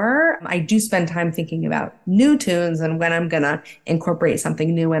anymore. I do spend time thinking about new tunes and when I'm going to incorporate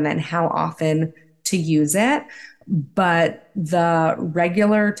something new and then how often to use it. But the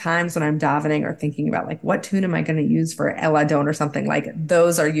regular times when I'm davening or thinking about like, what tune am I going to use for El Adon or something, like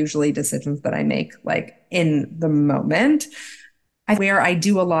those are usually decisions that I make like in the moment. Where I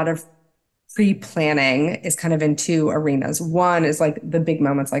do a lot of pre-planning is kind of in two arenas. One is like the big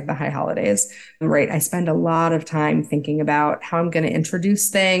moments, like the high holidays, right? I spend a lot of time thinking about how I'm going to introduce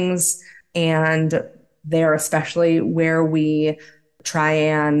things, and there, especially where we try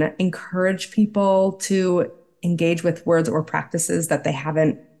and encourage people to engage with words or practices that they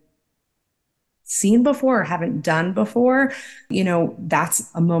haven't seen before or haven't done before. That's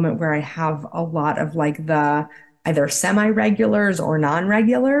a moment where I have a lot of like the either semi-regulars or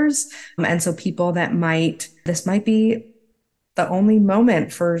non-regulars. And so people this might be the only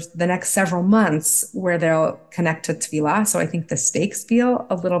moment for the next several months where they'll connect to tefillah. So I think the stakes feel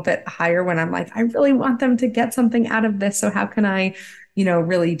a little bit higher when I'm like, I really want them to get something out of this. So how can I,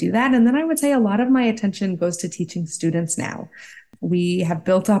 really do that? And then I would say a lot of my attention goes to teaching students now. We have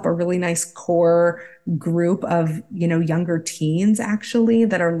built up a really nice core group of, younger teens actually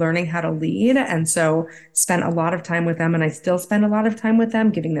that are learning how to lead. And so spent a lot of time with them, and I still spend a lot of time with them,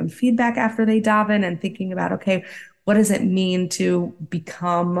 giving them feedback after they daven and thinking about, okay, what does it mean to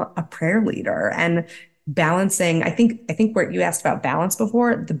become a prayer leader? And balancing, I think where you asked about balance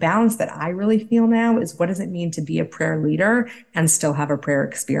before, the balance that I really feel now is what does it mean to be a prayer leader and still have a prayer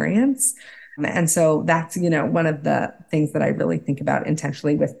experience? And so that's, one of the things that I really think about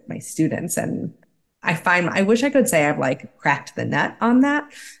intentionally with my students. And I wish I could say I've like cracked the nut on that.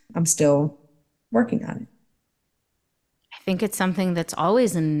 I'm still working on it. I think it's something that's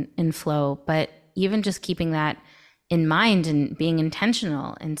always in flow, but even just keeping that in mind and being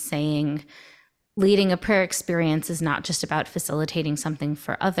intentional and saying leading a prayer experience is not just about facilitating something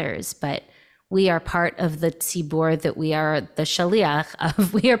for others, but we are part of the tzibur that we are the shaliach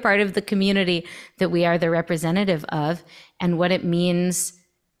of. We are part of the community that we are the representative of, and what it means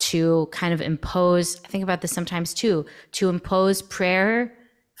to kind of impose, I think about this sometimes too, to impose prayer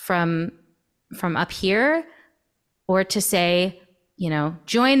from up here, or to say,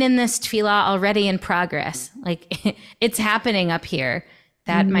 join in this tefillah already in progress. Like it's happening up here.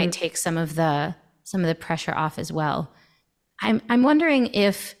 That might take some of the pressure off as well. I'm wondering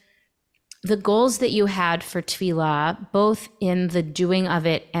if the goals that you had for tefillah, both in the doing of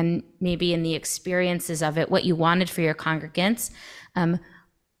it and maybe in the experiences of it, what you wanted for your congregants,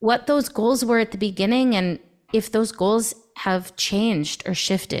 what those goals were at the beginning, and if those goals have changed or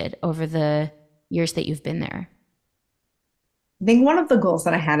shifted over the years that you've been there. I think one of the goals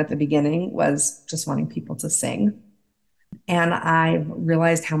that I had at the beginning was just wanting people to sing. And I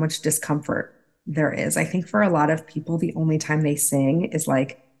realized how much discomfort there is. I think for a lot of people, the only time they sing is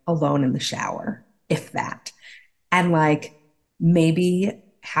like alone in the shower, if that. And like maybe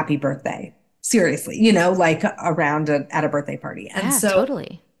happy birthday. Seriously, like at a birthday party. And yeah, so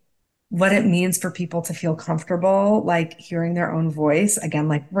totally. What it means for people to feel comfortable, like hearing their own voice, again,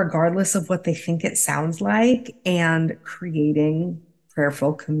 like regardless of what they think it sounds like, and creating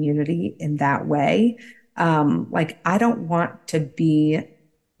prayerful community in that way. Like I don't want to be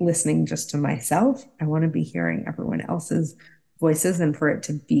listening just to myself. I want to be hearing everyone else's voices, and for it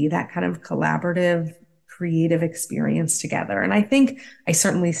to be that kind of collaborative, creative experience together. And I think I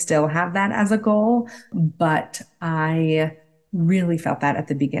certainly still have that as a goal, but I really felt that at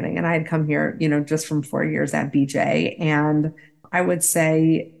the beginning. And I had come here, just from 4 years at BJ. And I would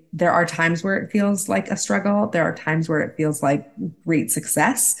say there are times where it feels like a struggle. There are times where it feels like great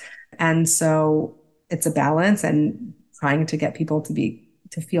success. And so it's a balance and trying to get people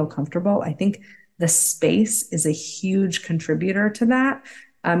to feel comfortable. I think the space is a huge contributor to that.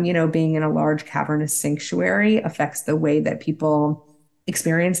 Being in a large cavernous sanctuary affects the way that people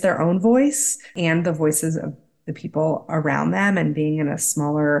experience their own voice and the voices of the people around them, and being in a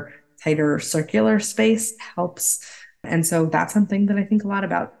smaller, tighter, circular space helps. And so that's something that I think a lot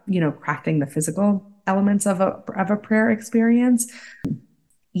about, crafting the physical elements of a prayer experience.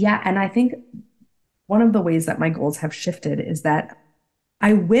 Yeah. And I think one of the ways that my goals have shifted is that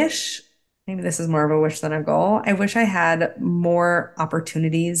I wish, maybe this is more of a wish than a goal, I wish I had more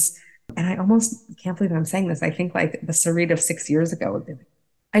opportunities. And I almost can't believe I'm saying this. I think like the Sarit of 6 years ago would be,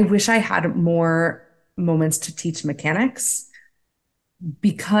 I wish I had more moments to teach mechanics,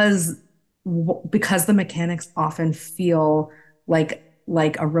 because the mechanics often feel like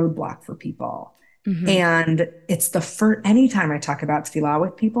a roadblock for people. Mm-hmm. And it's the first, anytime I talk about tefillah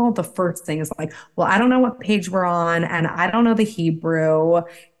with people, the first thing is like, well, I don't know what page we're on, and I don't know the Hebrew,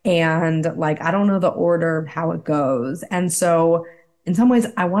 and like, I don't know the order of how it goes. And so in some ways,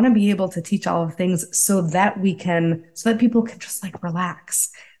 I want to be able to teach all of things so that people can just like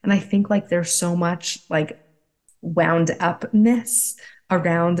relax. And I think like there's so much like wound upness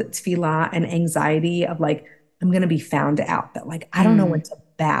around tefillah and anxiety of like, I'm going to be found out, that like, I don't know when to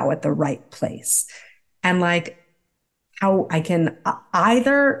bow at the right place. And like how I can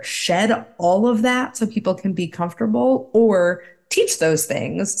either shed all of that so people can be comfortable, or teach those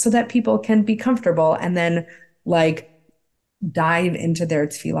things so that people can be comfortable and then like dive into their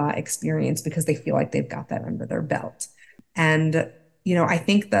tefillah experience because they feel like they've got that under their belt. And I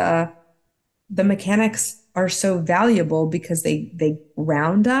think the mechanics are so valuable because they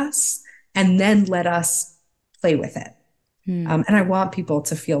ground us and then let us play with it. And I want people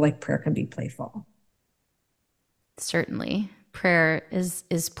to feel like prayer can be playful. Certainly. Prayer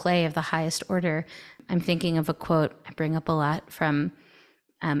is play of the highest order. I'm thinking of a quote I bring up a lot from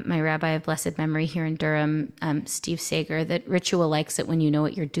my rabbi of blessed memory here in Durham, Steve Sager, that ritual likes it when you know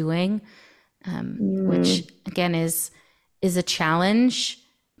what you're doing, which again is a challenge,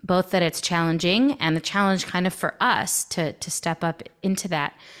 both that it's challenging and a challenge kind of for us to step up into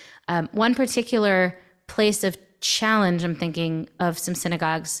that. One particular place of challenge, I'm thinking of some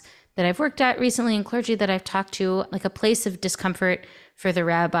synagogues that I've worked at recently and clergy that I've talked to, like a place of discomfort for the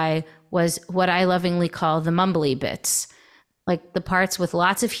rabbi was what I lovingly call the mumbly bits, like the parts with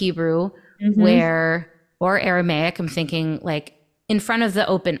lots of Hebrew or Aramaic. I'm thinking like in front of the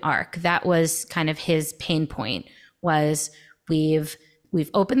open ark. That was kind of his pain point, was we've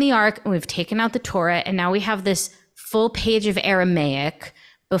opened the ark and we've taken out the Torah, and now we have this full page of Aramaic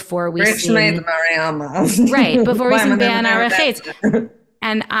before we sing. Right, before we sing Be'an Arachetz.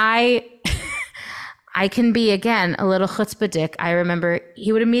 And I can be, again, a little chutzpahdik. I remember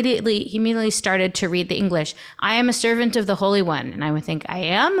he immediately started to read the English. I am a servant of the Holy One. And I would think, I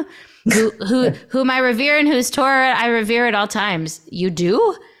am? Whom I revere and whose Torah I revere at all times. You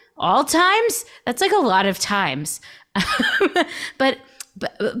do? All times? That's like a lot of times. But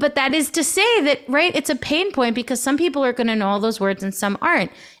that is to say that, right, it's a pain point because some people are going to know all those words and some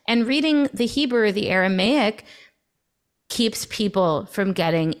aren't. And reading the Hebrew or the Aramaic keeps people from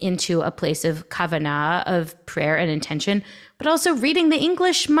getting into a place of kavanah, of prayer and intention. But also reading the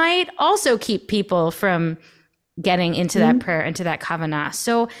English might also keep people from getting into that prayer, into that kavanah.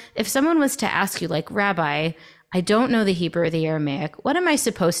 So if someone was to ask you, like, Rabbi, I don't know the Hebrew or the Aramaic, what am I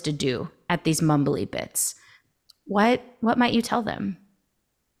supposed to do at these mumbly bits, what might you tell them?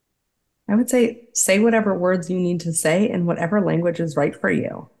 I would say whatever words you need to say in whatever language is right for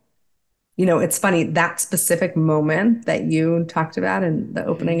you. You know, it's funny, that specific moment that you talked about in the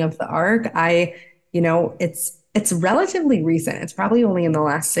opening of the arc, it's relatively recent. It's probably only in the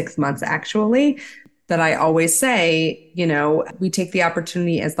last 6 months, actually, that I always say, we take the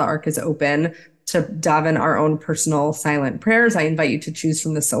opportunity as the arc is open to daven our own personal silent prayers. I invite you to choose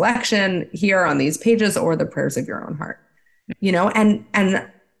from the selection here on these pages or the prayers of your own heart, and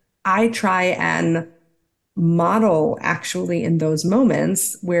I try and model actually in those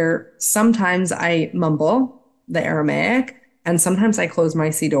moments where sometimes I mumble the Aramaic and sometimes I close my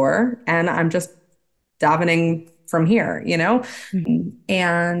siddur and I'm just davening from here,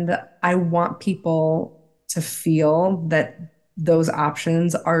 And I want people to feel that those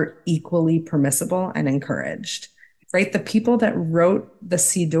options are equally permissible and encouraged, right? The people that wrote the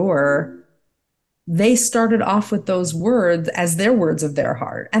siddur, they started off with those words as their words of their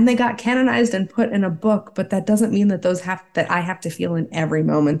heart, and they got canonized and put in a book. But that doesn't mean that that I have to feel in every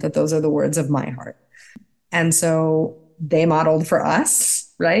moment that those are the words of my heart. And so they modeled for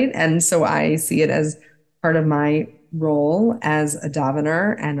us, right? And so I see it as part of my role as a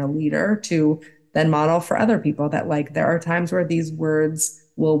davener and a leader to then model for other people that there are times where these words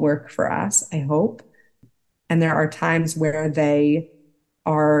will work for us, I hope. And there are times where they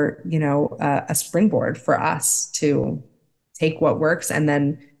are, a springboard for us to take what works and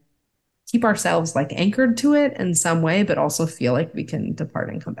then keep ourselves anchored to it in some way, but also feel like we can depart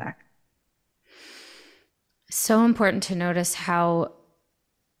and come back. So important to notice how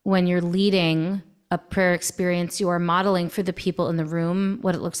when you're leading a prayer experience, you are modeling for the people in the room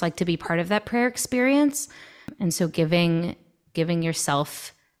what it looks like to be part of that prayer experience. And so giving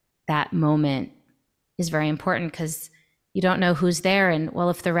yourself that moment is very important because you don't know who's there. And well,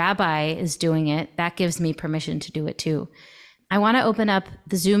 if the rabbi is doing it, that gives me permission to do it too. I want to open up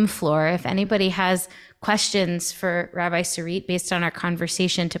the Zoom floor. If anybody has questions for Rabbi Sarit based on our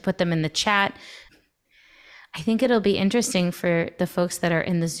conversation, to put them in the chat. I think it'll be interesting for the folks that are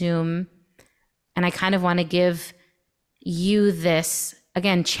in the Zoom. And I kind of want to give you this,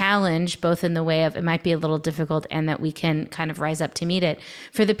 again, challenge, both in the way of it might be a little difficult and that we can kind of rise up to meet it.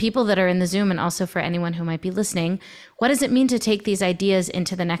 For the people that are in the Zoom and also for anyone who might be listening, what does it mean to take these ideas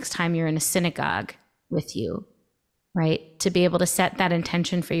into the next time you're in a synagogue with you, right? To be able to set that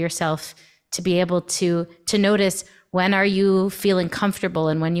intention for yourself, to be able to notice when are you feeling comfortable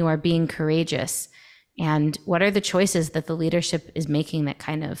and when you are being courageous, and what are the choices that the leadership is making that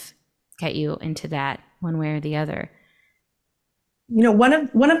kind of get you into that one way or the other. One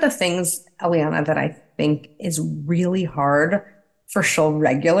of the things, Eliana, that I think is really hard for shul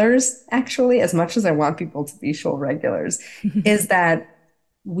regulars, actually, as much as I want people to be shul regulars, is that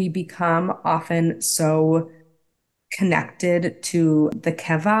we become often so connected to the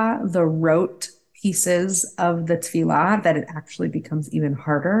keva, the rote pieces of the tefillah, that it actually becomes even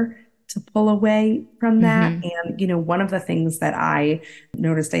harder to pull away from that. Mm-hmm. And, one of the things that I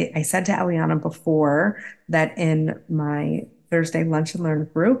noticed, I said to Eliana before that in my Thursday Lunch and Learn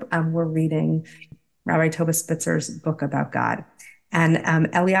group, we're reading Rabbi Tovah Spitzer's book about God. And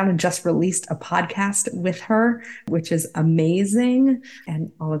Eliana just released a podcast with her, which is amazing.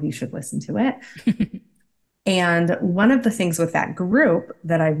 And all of you should listen to it. And one of the things with that group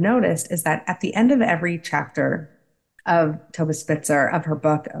that I've noticed is that at the end of every chapter of Tovah Spitzer, of her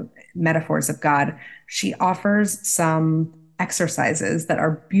book, of Metaphors of God, she offers some exercises that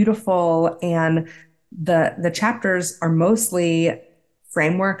are beautiful. And the chapters are mostly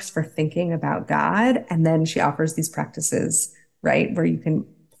frameworks for thinking about God. And then she offers these practices, right, where you can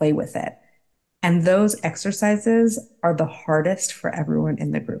play with it. And those exercises are the hardest for everyone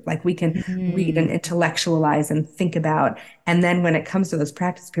in the group. We can read and intellectualize and think about. And then when it comes to those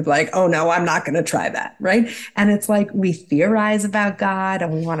practices, people are like, oh no, I'm not going to try that. Right. And it's we theorize about God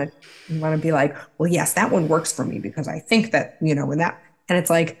and we want to be like, well, yes, that one works for me because I think that, when that, and it's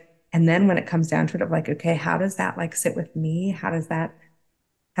and then when it comes down to it okay, how does that sit with me? How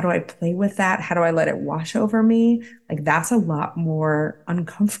do I play with that? How do I let it wash over me? That's a lot more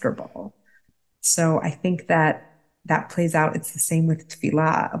uncomfortable. So I think that plays out. It's the same with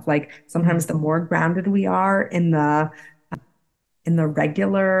tefillah of sometimes the more grounded we are in the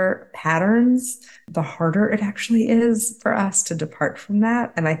regular patterns, the harder it actually is for us to depart from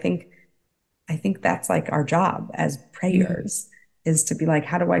that. And I think that's our job as prayers is to be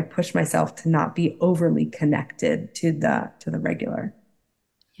how do I push myself to not be overly connected to the regular?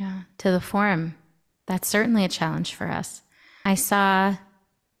 Yeah, to the form. That's certainly a challenge for us. I saw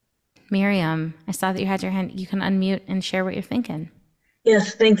Miriam, I saw that you had your hand. You can unmute and share what you're thinking.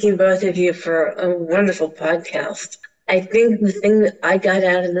 Yes, thank you both of you for a wonderful podcast. I think the thing that I got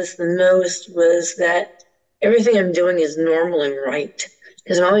out of this the most was that everything I'm doing is normal and right.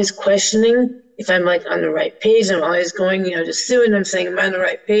 Because I'm always questioning if I'm like on the right page. I'm always going, to Sue and I'm saying, am I on the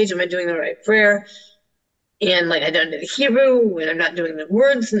right page? Am I doing the right prayer? And like, I don't know the Hebrew, and I'm not doing the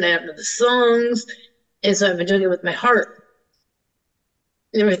words, and I don't know the songs. And so I've been doing it with my heart.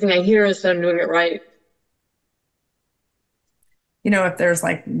 And everything I hear is that I'm doing it right. If there's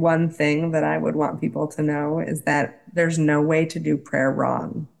like one thing that I would want people to know is that there's no way to do prayer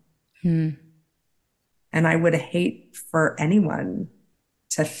wrong. And I would hate for anyone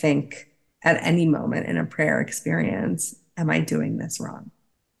to think at any moment in a prayer experience, am I doing this wrong?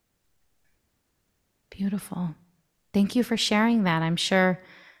 Beautiful. Thank you for sharing that. I'm sure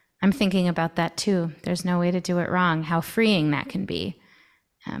I'm thinking about that too. There's no way to do it wrong. How freeing that can be.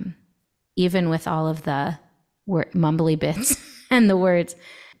 Even with all of the mumbly bits and the words.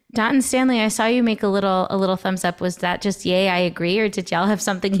 Dot and Stanley, I saw you make a little thumbs up. Was that just yay, I agree, or did y'all have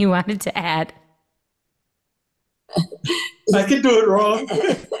something you wanted to add? I can do it wrong.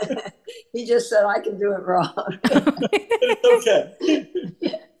 He just said I can do it wrong. Okay.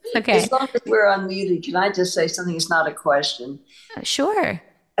 Okay. As long as we're unmuted, can I just say something? It's not a question. Sure.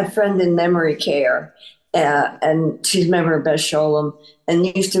 A friend in memory care, and she's a member of Beth Sholem, and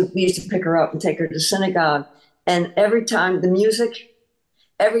we used to pick her up and take her to synagogue. And every time they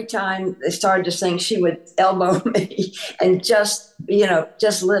started to sing, she would elbow me and just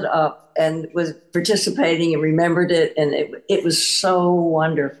lit up and was participating and remembered it. And it was so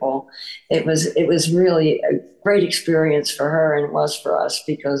wonderful. It was really a great experience for her, and it was for us,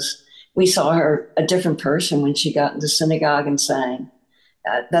 because we saw her a different person when she got into synagogue and sang.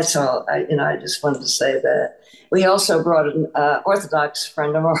 That's all. I just wanted to say that. We also brought an Orthodox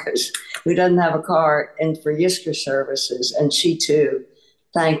friend of ours who doesn't have a car in for Yizkor services, and she too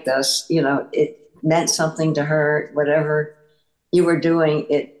thanked us. It meant something to her. Whatever you were doing,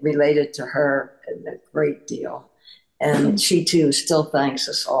 it related to her a great deal, and she too still thanks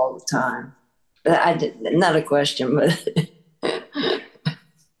us all the time. Not a question, but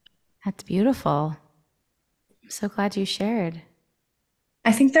That's beautiful. I'm so glad you shared.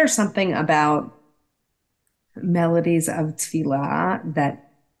 I think there's something about melodies of tefillah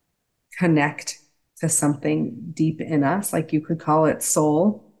that connect to something deep in us. Like you could call it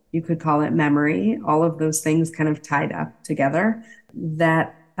soul, you could call it memory, all of those things kind of tied up together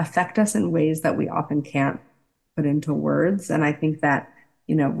that affect us in ways that we often can't put into words. And I think that,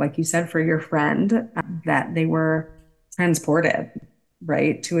 like you said, for your friend, that they were transported,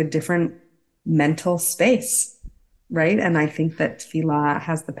 right, to a different mental space, right? And I think that tefillah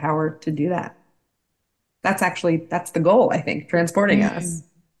has the power to do that. That's the goal, I think, transporting us.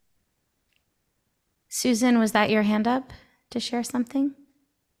 Susan, was that your hand up to share something?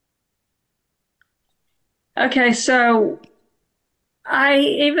 Okay, so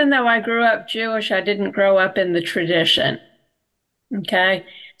even though I grew up Jewish, I didn't grow up in the tradition. Okay,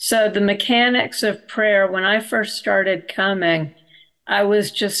 so the mechanics of prayer, when I first started coming, I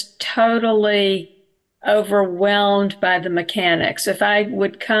was just totally overwhelmed by the mechanics. If I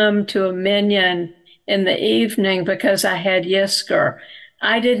would come to a minyan in the evening because I had Yizkor,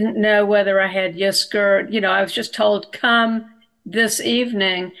 I didn't know whether I had Yizkor. I was just told, come this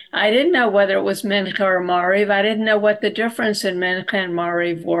evening. I didn't know whether it was Mincha or Mariv. I didn't know what the difference in Mincha and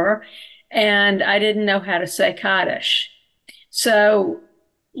Mariv were. And I didn't know how to say Kaddish. So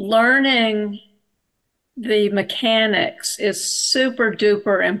learning the mechanics is super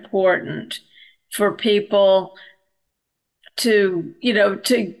duper important for people to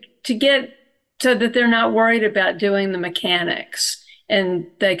get so that they're not worried about doing the mechanics and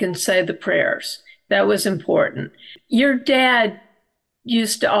they can say the prayers. That was important. Your dad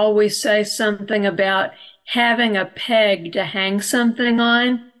used to always say something about having a peg to hang something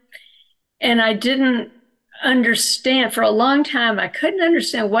on. And I didn't understand. For a long time, I couldn't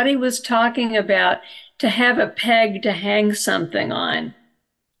understand what he was talking about, to have a peg to hang something on.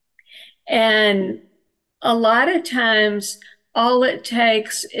 And a lot of times, all it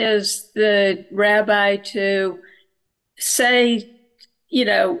takes is the rabbi to say,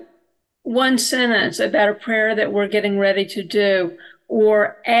 one sentence about a prayer that we're getting ready to do,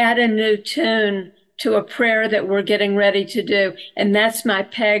 or add a new tune to a prayer that we're getting ready to do. And that's my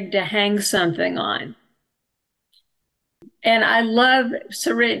peg to hang something on. And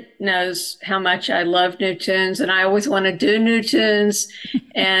Sarit knows how much I love new tunes, and I always want to do new tunes.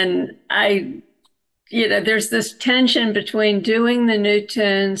 And there's this tension between doing the new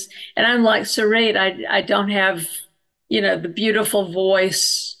tunes, and I'm like Sarit, I don't have, the beautiful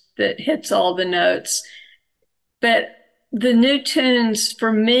voice that hits all the notes. But the new tunes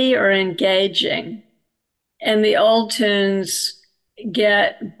for me are engaging, and the old tunes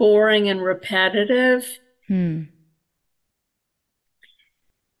get boring and repetitive. And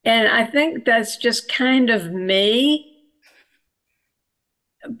I think that's just kind of me.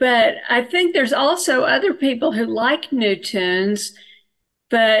 But I think there's also other people who like new tunes,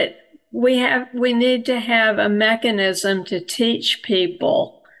 but we need to have a mechanism to teach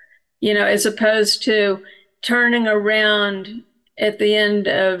people, as opposed to turning around at the end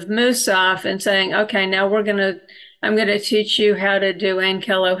of Musaf and saying, okay, now I'm going to teach you how to do Ein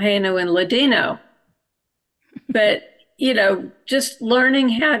Keloheinu in Ladino. But, just learning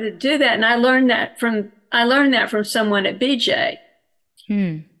how to do that. And I learned that from someone at BJ.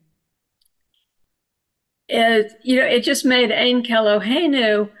 It just made Ein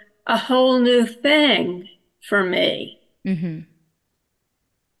Keloheinu a whole new thing for me,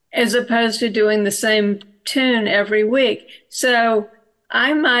 as opposed to doing the same tune every week. So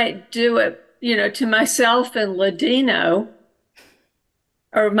I might do it, to myself in Ladino,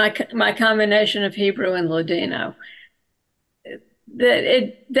 or my combination of Hebrew and Ladino.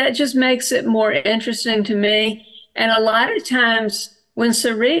 That just makes it more interesting to me. And a lot of times when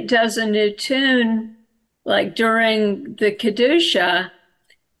Sarit does a new tune, like during the Kedusha,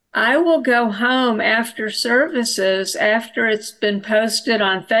 I will go home after services, after it's been posted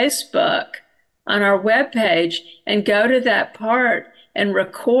on Facebook, on our webpage, and go to that part and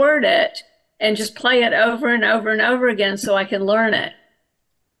record it and just play it over and over and over again so I can learn it.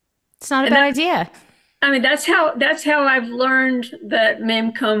 It's not a bad idea. I mean, that's how I've learned that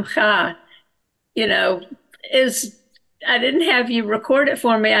Mem Kom Cha, is I didn't have you record it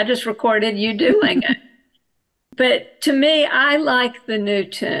for me. I just recorded you doing it. But to me, I like the new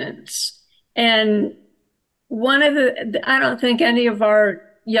tunes. And I don't think any of our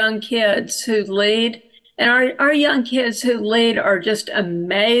young kids who lead, and our young kids who lead are just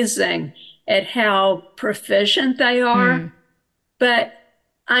amazing at how proficient they are. But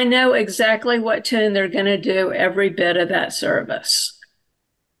I know exactly what tune they're going to do every bit of that service.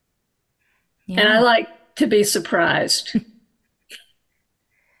 Yeah. And I like to be surprised.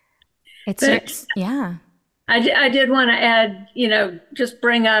 Yeah. I did want to add, just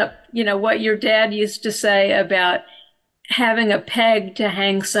bring up, what your dad used to say about having a peg to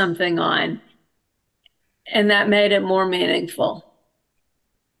hang something on. And that made it more meaningful.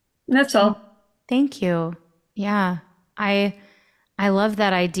 That's all. Thank you. Yeah. I love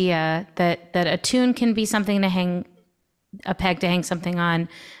that idea that a tune can be something to hang, a peg to hang something on,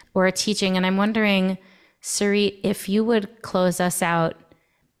 or a teaching. And I'm wondering, Sarit, if you would close us out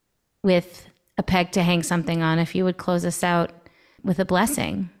with a peg to hang something on, if you would close us out with a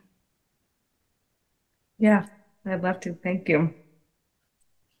blessing. Yeah, I'd love to. Thank you.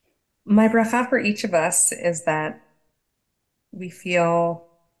 My bracha for each of us is that we feel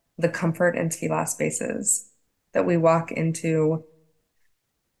the comfort in tefillah spaces, that we walk into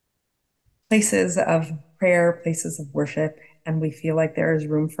places of prayer, places of worship, and we feel like there is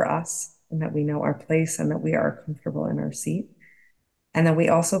room for us, and that we know our place, and that we are comfortable in our seat, and that we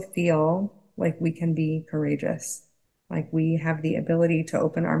also feel like we can be courageous, like we have the ability to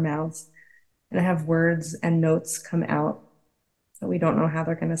open our mouths and have words and notes come out that we don't know how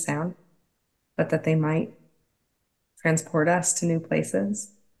they're going to sound, but that they might transport us to new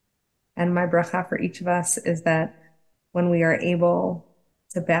places. And my bracha for each of us is that when we are able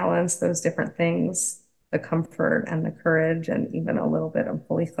to balance those different things, the comfort and the courage and even a little bit of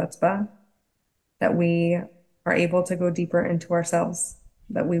holy chutzpah, that we are able to go deeper into ourselves,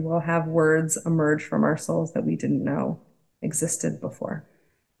 that we will have words emerge from our souls that we didn't know existed before.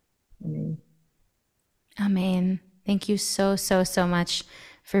 Amen. Amen. Thank you so, so, so much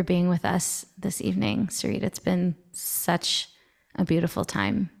for being with us this evening, Sarit. It's been such a beautiful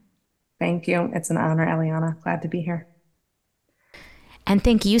time. Thank you. It's an honor, Eliana. Glad to be here. And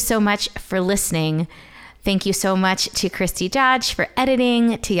thank you so much for listening. Thank you so much to Christy Dodge for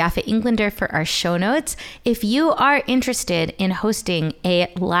editing, to Yafa Englander for our show notes. If you are interested in hosting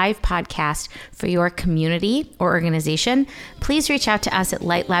a live podcast for your community or organization, please reach out to us at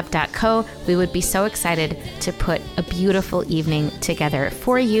lightlab.co. We would be so excited to put a beautiful evening together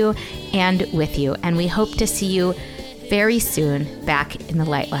for you and with you. And we hope to see you very soon back in the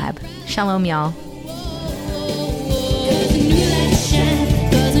Light Lab. Shalom, y'all.